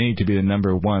considered by many to be the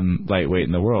number 1 lightweight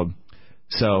in the world.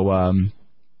 So,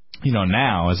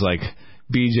 now it's like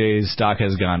BJ's stock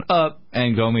has gone up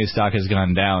and Gomi's stock has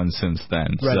gone down since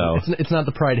then. Right. So it's not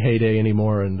the Pride heyday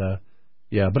anymore. And,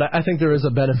 but I think there is a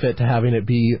benefit to having it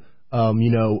be,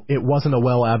 it wasn't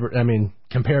a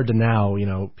compared to now,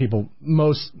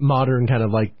 most modern kind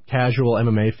of like casual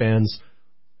MMA fans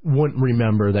wouldn't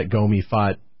remember that Gomi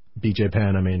fought BJ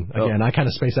Penn. I kind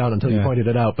of spaced out until you pointed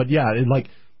it out. But yeah,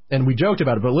 and we joked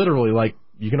about it, but literally, like,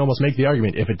 you can almost make the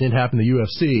argument, if it didn't happen in the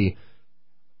UFC,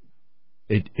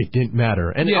 it didn't matter.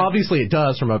 And obviously it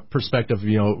does from a perspective of,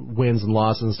 wins and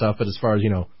losses and stuff, but as far as,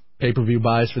 pay-per-view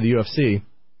buys for the UFC,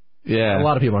 a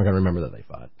lot of people aren't going to remember that they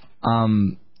fought.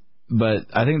 But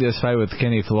I think this fight with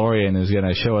Kenny Florian is going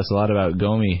to show us a lot about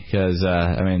Gomi, because,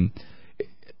 I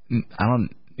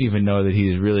don't even know that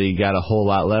he's really got a whole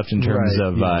lot left in terms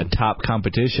of top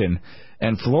competition.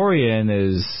 And Florian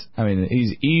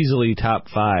he's easily top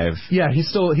 5. Yeah, he's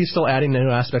still adding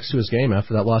new aspects to his game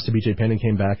after that loss to BJ Penn and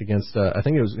came back against, I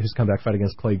think it was his comeback fight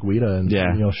against Clay Guida, and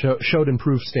showed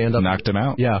improved stand-up. Knocked him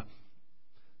out. Yeah.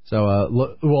 So,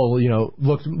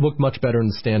 looked much better in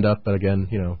the stand-up, but again,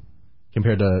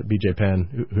 compared to BJ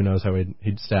Penn, who knows how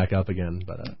he'd stack up again,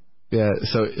 but... Yeah,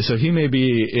 so he may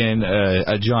be in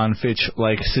a John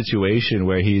Fitch-like situation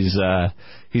where he's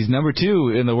number 2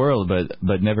 in the world,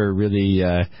 but never really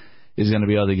is going to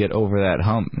be able to get over that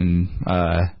hump. And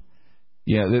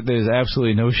there's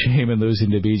absolutely no shame in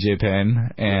losing to BJ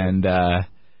Penn, and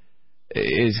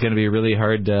it's going to be really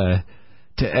hard to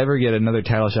ever get another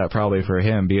title shot probably for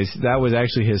him, because that was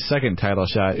actually his second title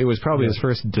shot. It was probably his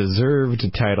first deserved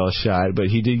title shot, but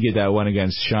he did get that one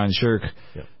against Sean Shirk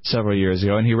several years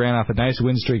ago, and he ran off a nice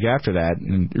win streak after that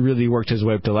and really worked his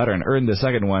way up to ladder and earned the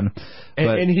second one.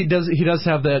 And he does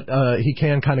have that, he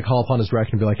can kind of call upon his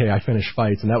record and be like, hey, I finish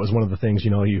fights, and that was one of the things,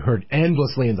 you heard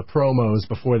endlessly in the promos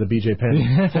before the BJ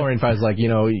Penn Florian fight, like,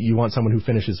 you want someone who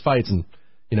finishes fights, and,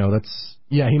 that's...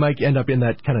 Yeah, he might end up in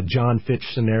that kind of John Fitch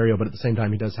scenario, but at the same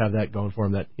time, he does have that going for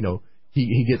him that,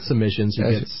 he gets submissions.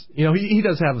 He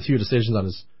does have a few decisions on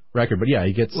his record, but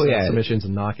he gets submissions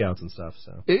and knockouts and stuff.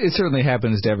 So it certainly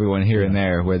happens to everyone here and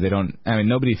there where they don't,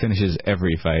 nobody finishes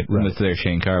every fight unless they're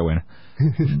Shane Carwin.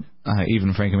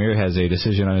 Even Frank Amir has a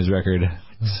decision on his record.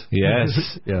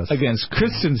 Yes. Against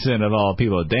Christensen of all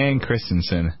people. Dan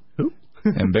Christensen. Who?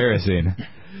 Embarrassing.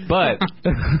 But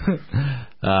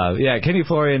Kenny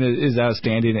Florian is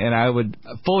outstanding, and I would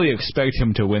fully expect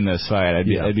him to win this fight.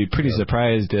 I'd be pretty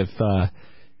surprised if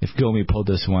Gomi pulled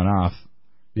this one off.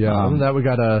 Yeah, other than that, we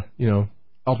got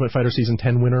Ultimate Fighter Season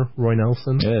 10 winner, Roy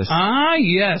Nelson. Yes.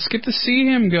 Yes. Get to see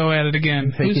him go at it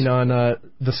again. Taking on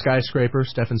the skyscraper,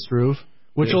 Stefan Struve.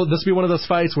 This will be one of those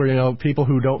fights where, people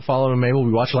who don't follow MMA will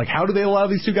be watching, like, how do they allow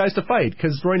these two guys to fight?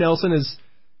 Because Roy Nelson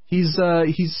he's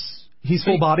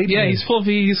full-bodied. Yeah, he's full.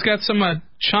 He's got some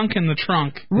chunk in the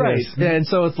trunk. Right. Yes. Yeah, and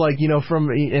so it's like,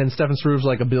 and Stefan Struve's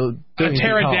like a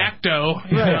pterodactyl.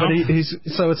 Right,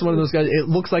 but so it's one of those guys, it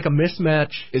looks like a mismatch.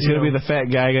 It's going to be the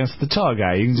fat guy against the tall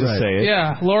guy. You can just say it.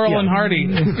 Yeah, Laurel and Hardy.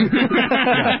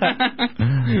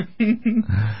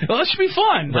 Well, that should be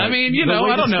fun. Right. I mean,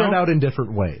 I don't know. Spread out in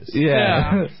different ways.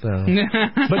 Yeah. But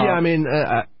yeah, I mean...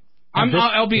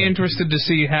 I'll be interested to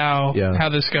see how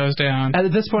this goes down. At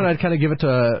this point, I'd kind of give it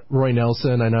to Roy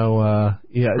Nelson. I know.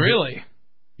 Really?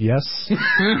 Yes. Is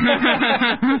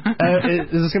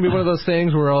this going to be one of those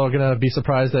things where we're all going to be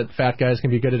surprised that fat guys can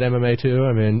be good at MMA too?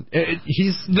 I mean,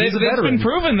 he's a veteran. It's been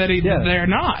proven that they're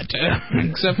not,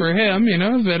 except for him.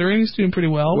 Veteran, he's doing pretty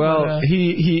well. Well, but,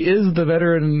 he is the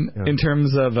veteran in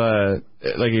terms of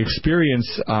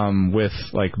experience with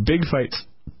big fights.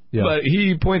 Yeah. But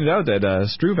he pointed out that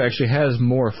Struve actually has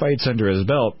more fights under his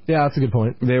belt. Yeah, that's a good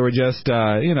point. They were just,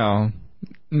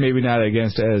 maybe not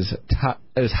against as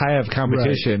high of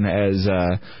competition as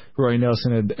Roy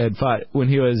Nelson had fought when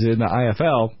he was in the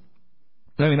IFL.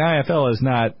 I mean, IFL is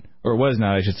not, or was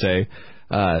not, I should say,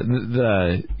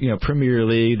 the Premier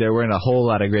League. There weren't a whole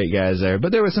lot of great guys there,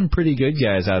 but there were some pretty good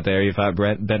guys out there. He fought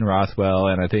Ben Rothwell,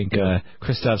 and I think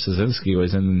Krzysztof Szynski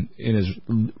was in his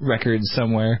records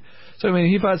somewhere. So, I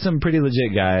mean, he fought some pretty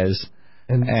legit guys.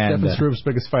 And Stefan Struve's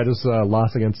biggest fight is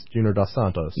loss against Junior Dos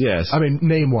Santos. Yes. I mean,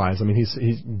 name-wise. I mean, he's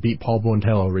beat Paul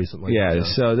Buentello recently. Yeah,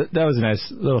 so that was a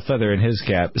nice little feather in his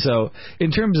cap. So,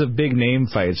 in terms of big-name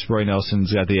fights, Roy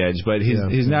Nelson's got the edge, but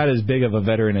he's not as big of a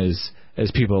veteran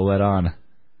as people let on.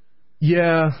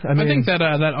 Yeah, I think that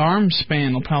arm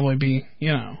span will probably be,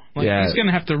 he's going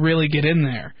to have to really get in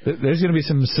there. There's going to be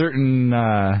some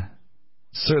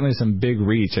certainly some big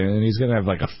reach, and he's going to have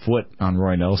a foot on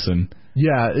Roy Nelson.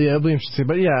 Yeah, it'll be interesting.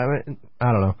 But yeah,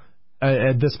 I don't know.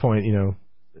 At this point,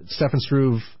 Stefan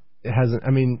Struve hasn't.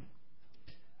 I mean,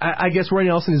 I guess Roy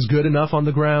Nelson is good enough on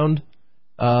the ground,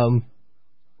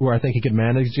 where I think he could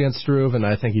manage against Struve, and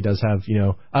I think he does have,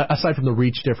 aside from the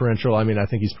reach differential, I mean, I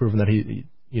think he's proven that he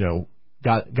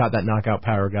got that knockout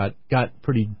power, got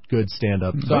pretty good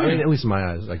stand-up. So, I mean, at least in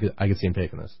my eyes, I could see him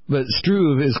taking this. But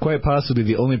Struve is quite possibly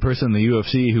the only person in the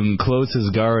UFC who can close his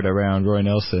guard around Roy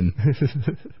Nelson.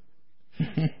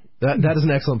 That is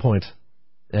an excellent point.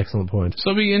 Excellent point.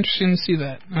 So it'll be interesting to see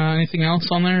that. Anything else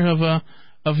on there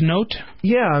of note?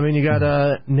 Yeah, I mean, you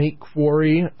got Nate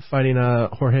Quarry fighting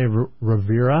Jorge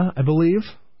Rivera, I believe.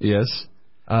 Yes.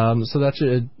 So that's,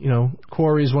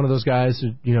 Quarry's one of those guys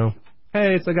who,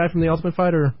 hey, it's the guy from The Ultimate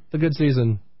Fighter, The Good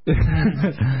Season.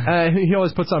 He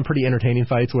always puts on pretty entertaining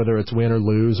fights, whether it's win or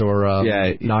lose or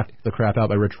knock the crap out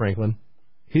by Rich Franklin.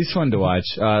 He's fun to watch.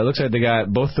 It looks like they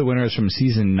got both the winners from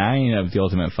Season 9 of The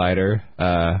Ultimate Fighter,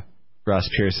 Ross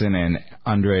Pearson and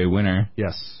Andre Winner.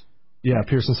 Yes. Yeah,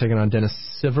 Pearson's taking on Dennis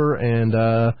Siver and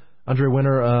Andre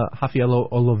Winner, Rafael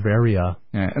Oliveira.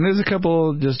 Yeah, and there's a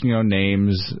couple just,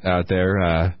 names out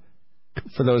there.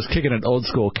 For those kicking it old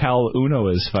school, Cal Uno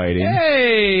is fighting.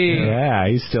 Hey! Yeah,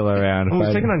 he's still around.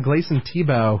 He's taking on Gleison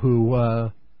Tebow,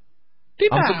 who...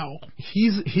 Tebow!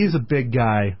 He's a big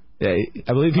guy. Yeah,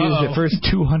 I believe he was the first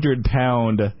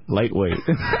 200-pound lightweight.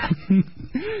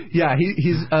 Yeah,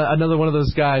 he's another one of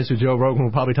those guys who Joe Rogan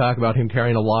will probably talk about, him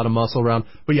carrying a lot of muscle around.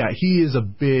 But yeah, he is a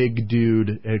big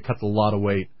dude and cuts a lot of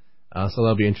weight. So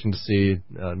that'll be interesting to see,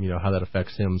 how that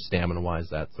affects him stamina-wise,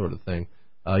 that sort of thing.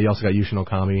 You also got Yushin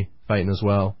Okami fighting as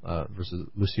well versus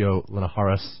Lucio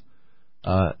Linares.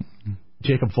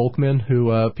 Jacob Volkman,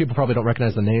 who people probably don't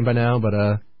recognize the name by now, but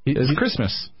it's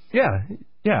Christmas.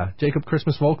 Yeah, Jacob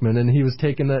Christmas Volkman, and he was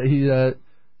taking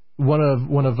one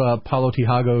of Paulo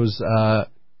Tiago's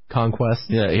conquests.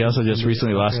 Yeah, he also just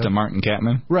recently lost to Martin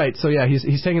Kampmann. Right, so yeah,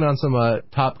 he's taking on some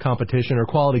top competition or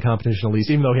quality competition at least,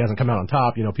 even though he hasn't come out on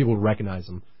top. People would recognize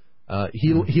him.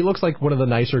 He looks like one of the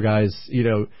nicer guys,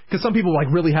 because some people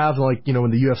really have when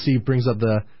the UFC brings up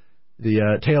the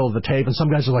tail of the tape, and some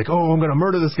guys are like, oh, I'm going to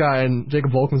murder this guy, and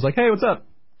Jacob Volkman's like, hey, what's up?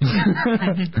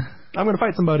 I'm going to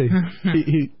fight somebody.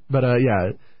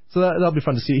 Yeah, so that'll be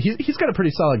fun to see. He's got a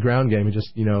pretty solid ground game. He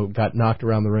just got knocked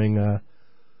around the ring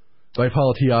by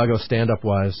Paulo Tiago stand-up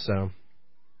wise. So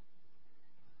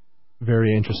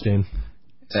very interesting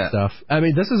stuff. I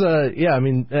mean, this is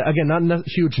again, not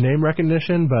huge name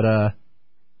recognition, but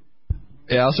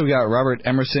also got Robert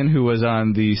Emerson, who was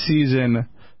on the season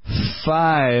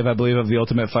 5, I believe, of The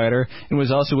Ultimate Fighter, and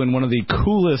was also in one of the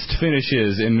coolest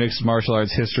finishes in mixed martial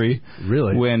arts history.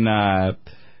 Really? When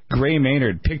Gray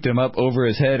Maynard picked him up over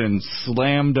his head and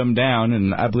slammed him down,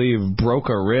 and I believe broke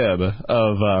a rib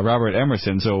of Robert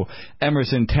Emerson. So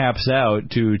Emerson taps out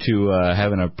to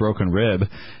having a broken rib,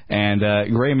 and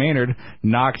Gray Maynard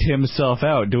knocked himself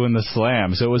out doing the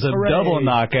slam. So it was a double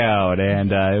knockout,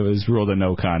 and it was ruled a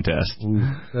no contest. Ooh,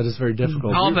 that is very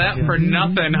difficult. All that for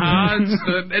nothing, huh?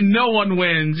 And no one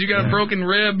wins. You got a broken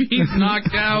rib. He's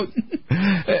knocked out.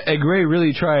 And Gray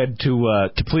really tried to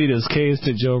plead his case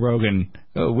to Joe Rogan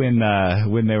when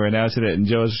they were announcing it, and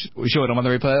Joe showed him on the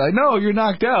replay, like, no, you're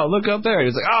knocked out. Look up there.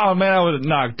 He's like, oh, man, I wasn't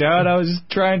knocked out. I was just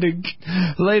trying to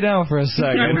lay down for a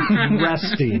second.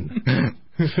 Resting.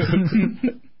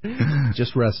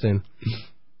 Just resting.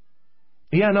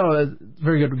 Yeah, no,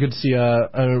 very good. Good to see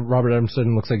Robert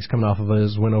Emerson. Looks like he's coming off of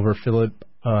his win over Philip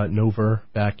Nover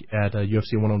back at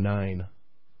UFC 109.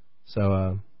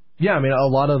 So, yeah, I mean, a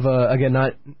lot of, again,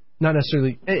 not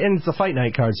necessarily, and it's a fight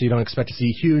night card, so you don't expect to see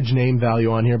huge name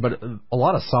value on here, but a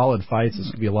lot of solid fights.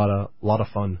 This could be a lot of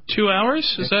fun. 2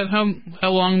 hours? Is that how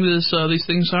long these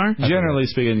things are? Generally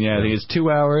speaking, yeah, I think it's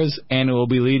 2 hours, and it will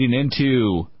be leading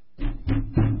into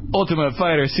Ultimate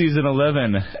Fighter Season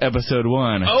 11, Episode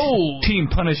 1. Oh! Team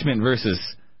Punishment versus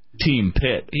Team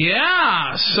Pit.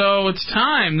 Yeah, so it's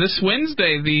time. This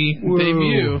Wednesday, the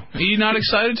debut. Are you not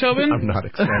excited, Tobin? I'm not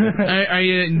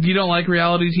excited. You don't like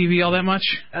reality TV all that much?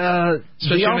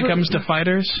 Especially when it comes to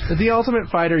fighters? The Ultimate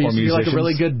Fighter used to be like a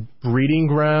really good breeding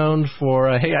ground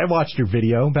for, hey, I watched your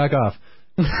video, back off.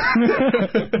 Yeah.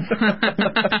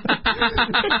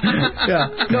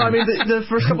 No, I mean, the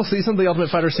first couple seasons of The Ultimate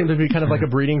Fighter seemed to be kind of like a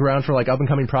breeding ground for like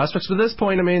up-and-coming prospects. But at this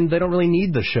point, I mean, they don't really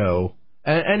need the show.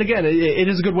 And again, it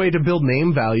is a good way to build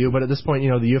name value, but at this point,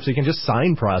 you know, the UFC can just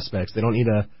sign prospects. They don't need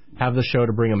to have the show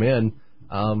to bring them in.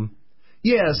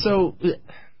 Yeah, so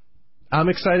I'm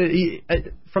excited.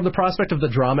 From the prospect of the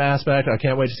drama aspect, I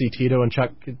can't wait to see Tito and Chuck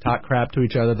talk crap to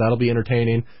each other. That'll be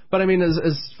entertaining. But I mean, as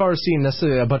far as seeing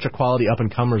necessarily a bunch of quality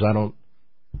up-and-comers,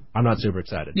 I'm not super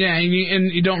excited. Yeah,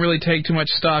 and you don't really take too much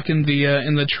stock in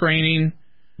the training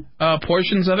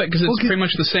portions of it, because it's pretty much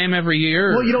the same every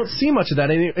year. Well, you don't see much of that.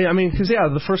 I mean, because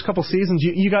the first couple seasons,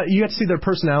 you got to see their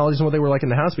personalities and what they were like in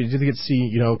the house, but you did get to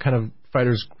see, kind of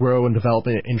fighters grow and develop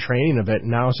in training a bit. And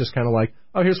now it's just kind of like,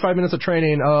 oh, here's 5 minutes of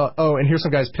training. And here's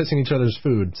some guys pissing each other's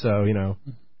food. So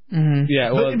Mm-hmm.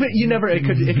 Yeah, well, but you never. It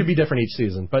could be different each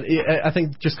season. But I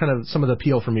think just kind of some of the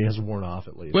appeal for me has worn off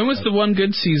at least. When was the one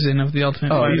good season of the Ultimate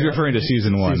Fighter? He's referring to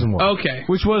season 1. Season 1. Okay,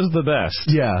 which was the best.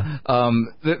 Yeah.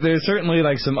 There's certainly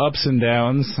like some ups and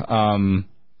downs.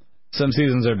 Some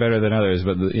seasons are better than others,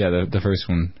 but the first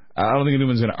one, I don't think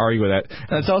anyone's going to argue with that.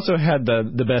 And it's also had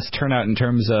the best turnout in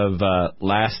terms of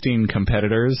lasting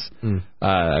competitors.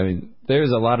 I mean,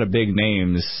 there's a lot of big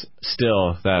names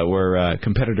still that were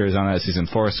competitors on that season.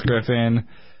 Forrest Griffin,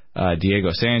 Diego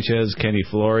Sanchez, Kenny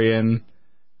Florian,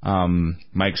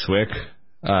 Mike Swick,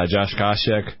 Josh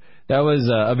Koscheck. That was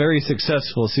a very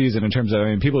successful season in terms of,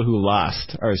 people who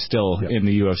lost are still in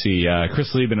the UFC.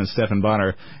 Chris Lieben and Stephan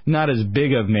Bonner, not as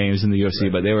big of names in the UFC,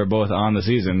 but they were both on the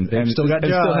season and still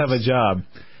have a job.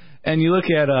 And you look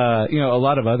at, a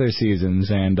lot of other seasons,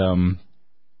 and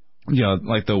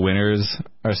like the winners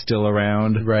are still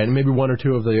around, right? And maybe one or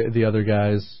two of the other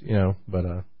guys, but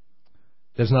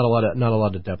there's not a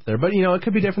lot of depth there. But it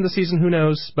could be different this season. Who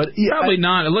knows? But probably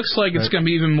not. It looks like it's going to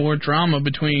be even more drama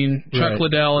between Chuck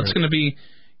Liddell. It's going to be,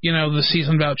 the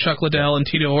season about Chuck Liddell and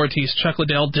Tito Ortiz. Chuck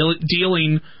Liddell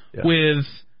dealing with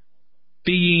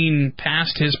being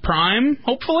past his prime.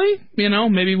 Hopefully,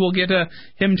 maybe we'll get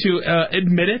him to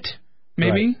admit it.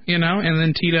 Maybe, and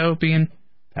then Tito being.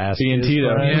 Being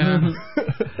Tito.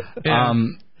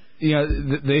 Yeah.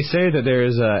 They say that there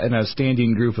is an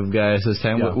outstanding group of guys this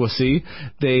time. We'll see.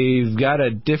 They've got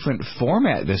a different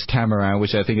format this time around,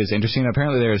 which I think is interesting.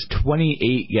 Apparently there's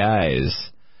 28 guys,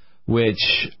 which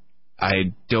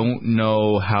I don't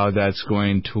know how that's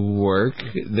going to work.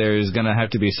 There's going to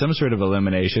have to be some sort of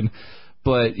elimination.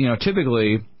 But,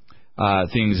 typically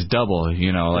things double.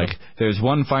 Like there's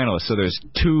one finalist, so there's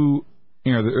two...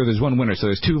 or there's one winner, so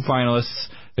there's 2 finalists,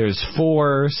 there's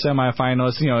 4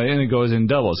 semifinalists, and it goes in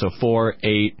double. So 4,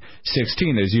 8,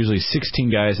 16. There's usually 16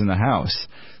 guys in the house.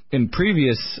 In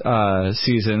previous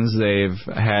seasons,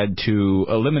 they've had to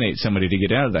eliminate somebody to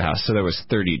get out of the house, so there was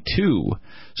 32.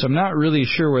 So I'm not really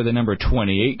sure where the number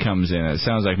 28 comes in. It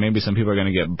sounds like maybe some people are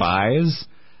going to get buys,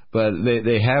 but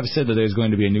they have said that there's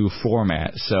going to be a new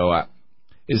format. So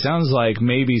it sounds like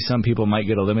maybe some people might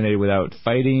get eliminated without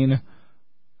fighting.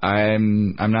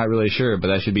 I'm not really sure, but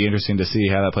that should be interesting to see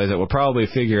how that plays out. We'll probably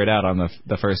figure it out on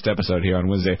the first episode here on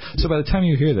Wednesday. So by the time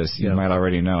you hear this, you might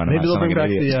already know. And maybe they'll bring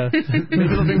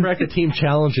back the team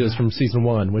challenges from season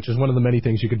 1, which is one of the many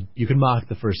things you could mock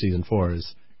the first season for,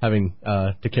 is having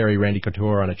to carry Randy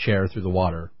Couture on a chair through the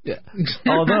water. Yeah.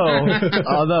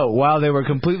 Although while they were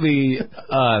completely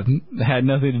had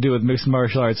nothing to do with mixed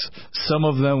martial arts, some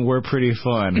of them were pretty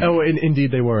fun. Oh,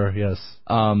 indeed they were. Yes.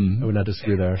 I would not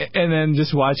disagree there. And then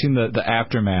just watching the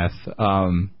aftermath.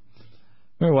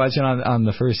 We were watching on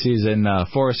the first season.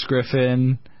 Forrest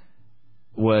Griffin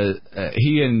was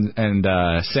he and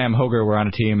Sam Hoger were on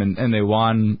a team, and they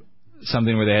won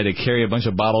something where they had to carry a bunch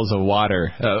of bottles of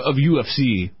water, of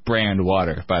UFC brand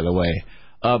water, by the way,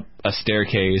 up a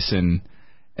staircase, and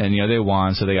they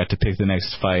won, so they got to pick the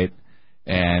next fight.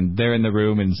 And they're in the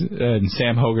room, and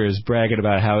Sam Hoger is bragging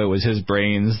about how it was his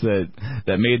brains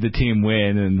that made the team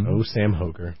win. And Sam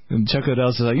Hoger. And Chuck Liddell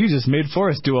is like, you just made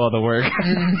Forrest do all the work.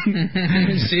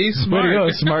 See, smart. Way to go,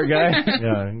 smart guy.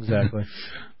 Yeah, exactly.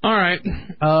 All right.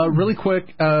 Really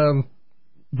quick,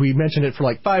 we mentioned it for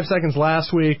like 5 seconds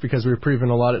last week because we were previewing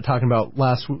a lot of talking about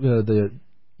the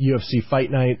UFC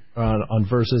Fight Night on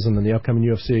Versus and then the upcoming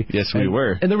UFC. Yes, we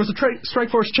were. And there was a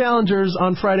Strikeforce Challengers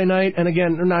on Friday night, and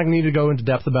again, we're not going to need to go into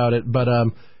depth about it, but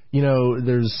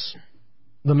there's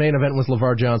the main event was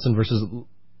LeVar Johnson versus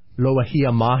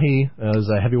Loahea Mahi. It was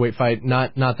a heavyweight fight,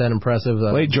 not that impressive.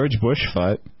 Late George Bush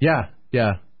fought. Yeah.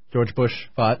 George Bush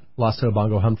fought, lost to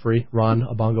Obongo Humphrey, Ron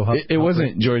Obongo Humphrey. It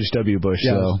wasn't George W. Bush,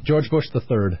 though. George Bush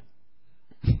III.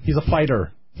 He's a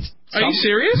fighter. Are you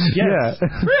serious? Yeah.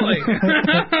 Really?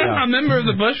 A member of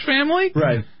the Bush family?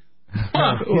 Right.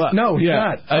 Huh. No, he's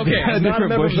not. Okay. He's not a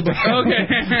member of the Bush family. Okay.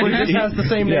 But he just has the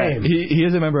same name. He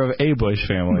is a member of a Bush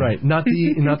family. Right. Not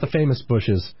the famous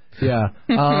Bushes. Yeah.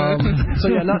 So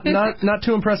yeah, not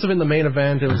too impressive in the main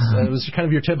event. It was kind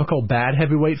of your typical bad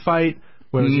heavyweight fight.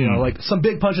 Where like some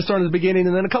big punches thrown at the beginning,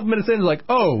 and then a couple minutes in, it's like,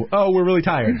 oh, we're really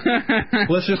tired.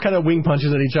 Let's just kind of wing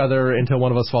punches at each other until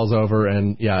one of us falls over.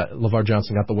 And yeah, LeVar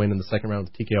Johnson got the win in the second round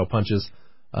with TKO punches.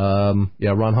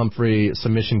 Ron Humphrey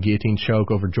submission guillotine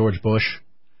choke over George Bush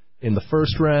in the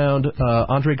first round.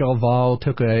 Andre Galval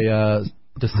took a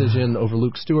decision over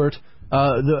Luke Stewart.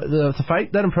 The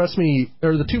fight that impressed me,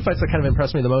 or the two fights that kind of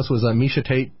impressed me the most, was Miesha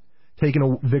Tate taking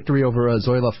a victory over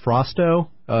Zoila Frosto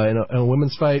in a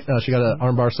women's fight. She got an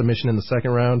armbar submission in the second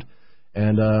round.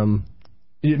 And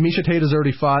Miesha Tate has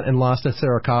already fought and lost to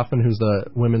Sarah Kaufman, who's the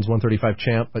women's 135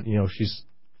 champ. But, she's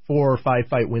 4 or 5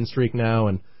 fight win streak now.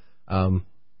 And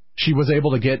she was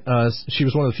able to get she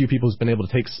was one of the few people who's been able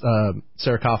to take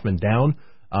Sarah Kaufman down.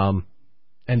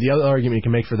 And the other argument you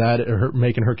can make for that, or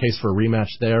making her case for a rematch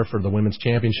there for the women's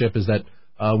championship, is that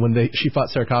when she fought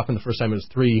Sarah Kaufman the first time, it was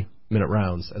 3-minute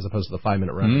rounds as opposed to the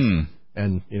 5-minute rounds.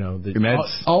 And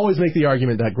always make the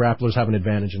argument that grapplers have an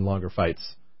advantage in longer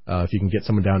fights if you can get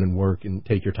someone down and work and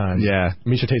take your time. Yeah,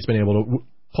 Miesha Tate's been able to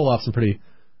pull off some pretty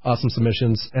awesome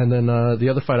submissions. And then the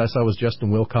other fight I saw was Justin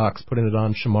Wilcox putting it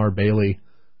on Shamar Bailey,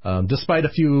 despite a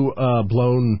few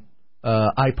blown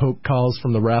eye poke calls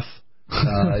from the ref.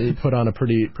 He put on a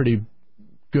pretty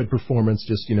good performance.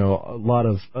 Just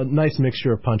a nice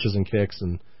mixture of punches and kicks,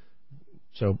 and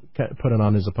so put it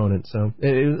on his opponent. So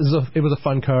it was a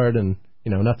fun card, and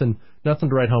nothing to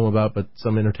write home about, but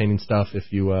some entertaining stuff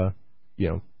if you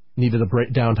needed a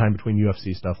downtime between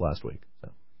UFC stuff last week. So.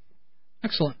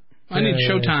 Excellent. I need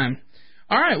showtime.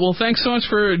 All right. Well, thanks so much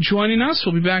for joining us.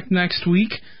 We'll be back next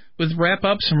week with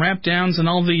wrap-ups and wrap-downs and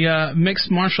all the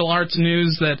mixed martial arts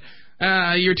news that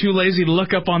you're too lazy to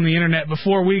look up on the internet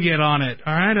before we get on it.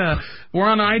 All right. We're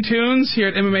on iTunes here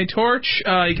at MMA Torch.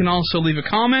 You can also leave a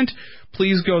comment.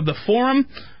 Please go to the forum,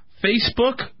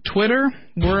 Facebook, Twitter.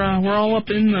 We're all up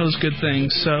in those good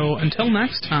things. So until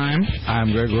next time,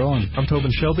 I'm Greg Rowland. I'm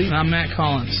Tobin Shelby. And I'm Matt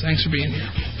Collins. Thanks for being here.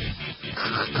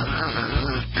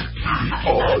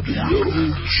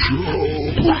 Audio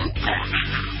show.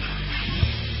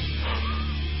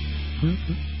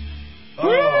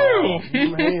 Oh,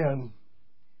 man.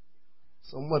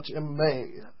 So much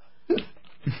MMA.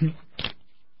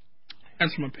 Had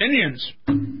some opinions.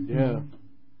 Yeah.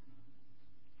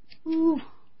 Ooh.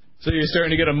 So you're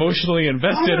starting to get emotionally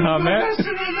invested, huh, Matt?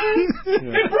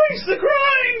 It breaks the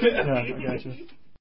grind! Yeah, I got you.